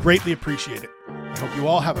 Greatly appreciate it. I hope you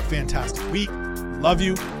all have a fantastic week. Love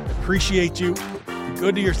you. Appreciate you. Be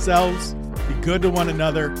good to yourselves. Be good to one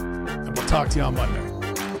another. And we'll talk to you on Monday.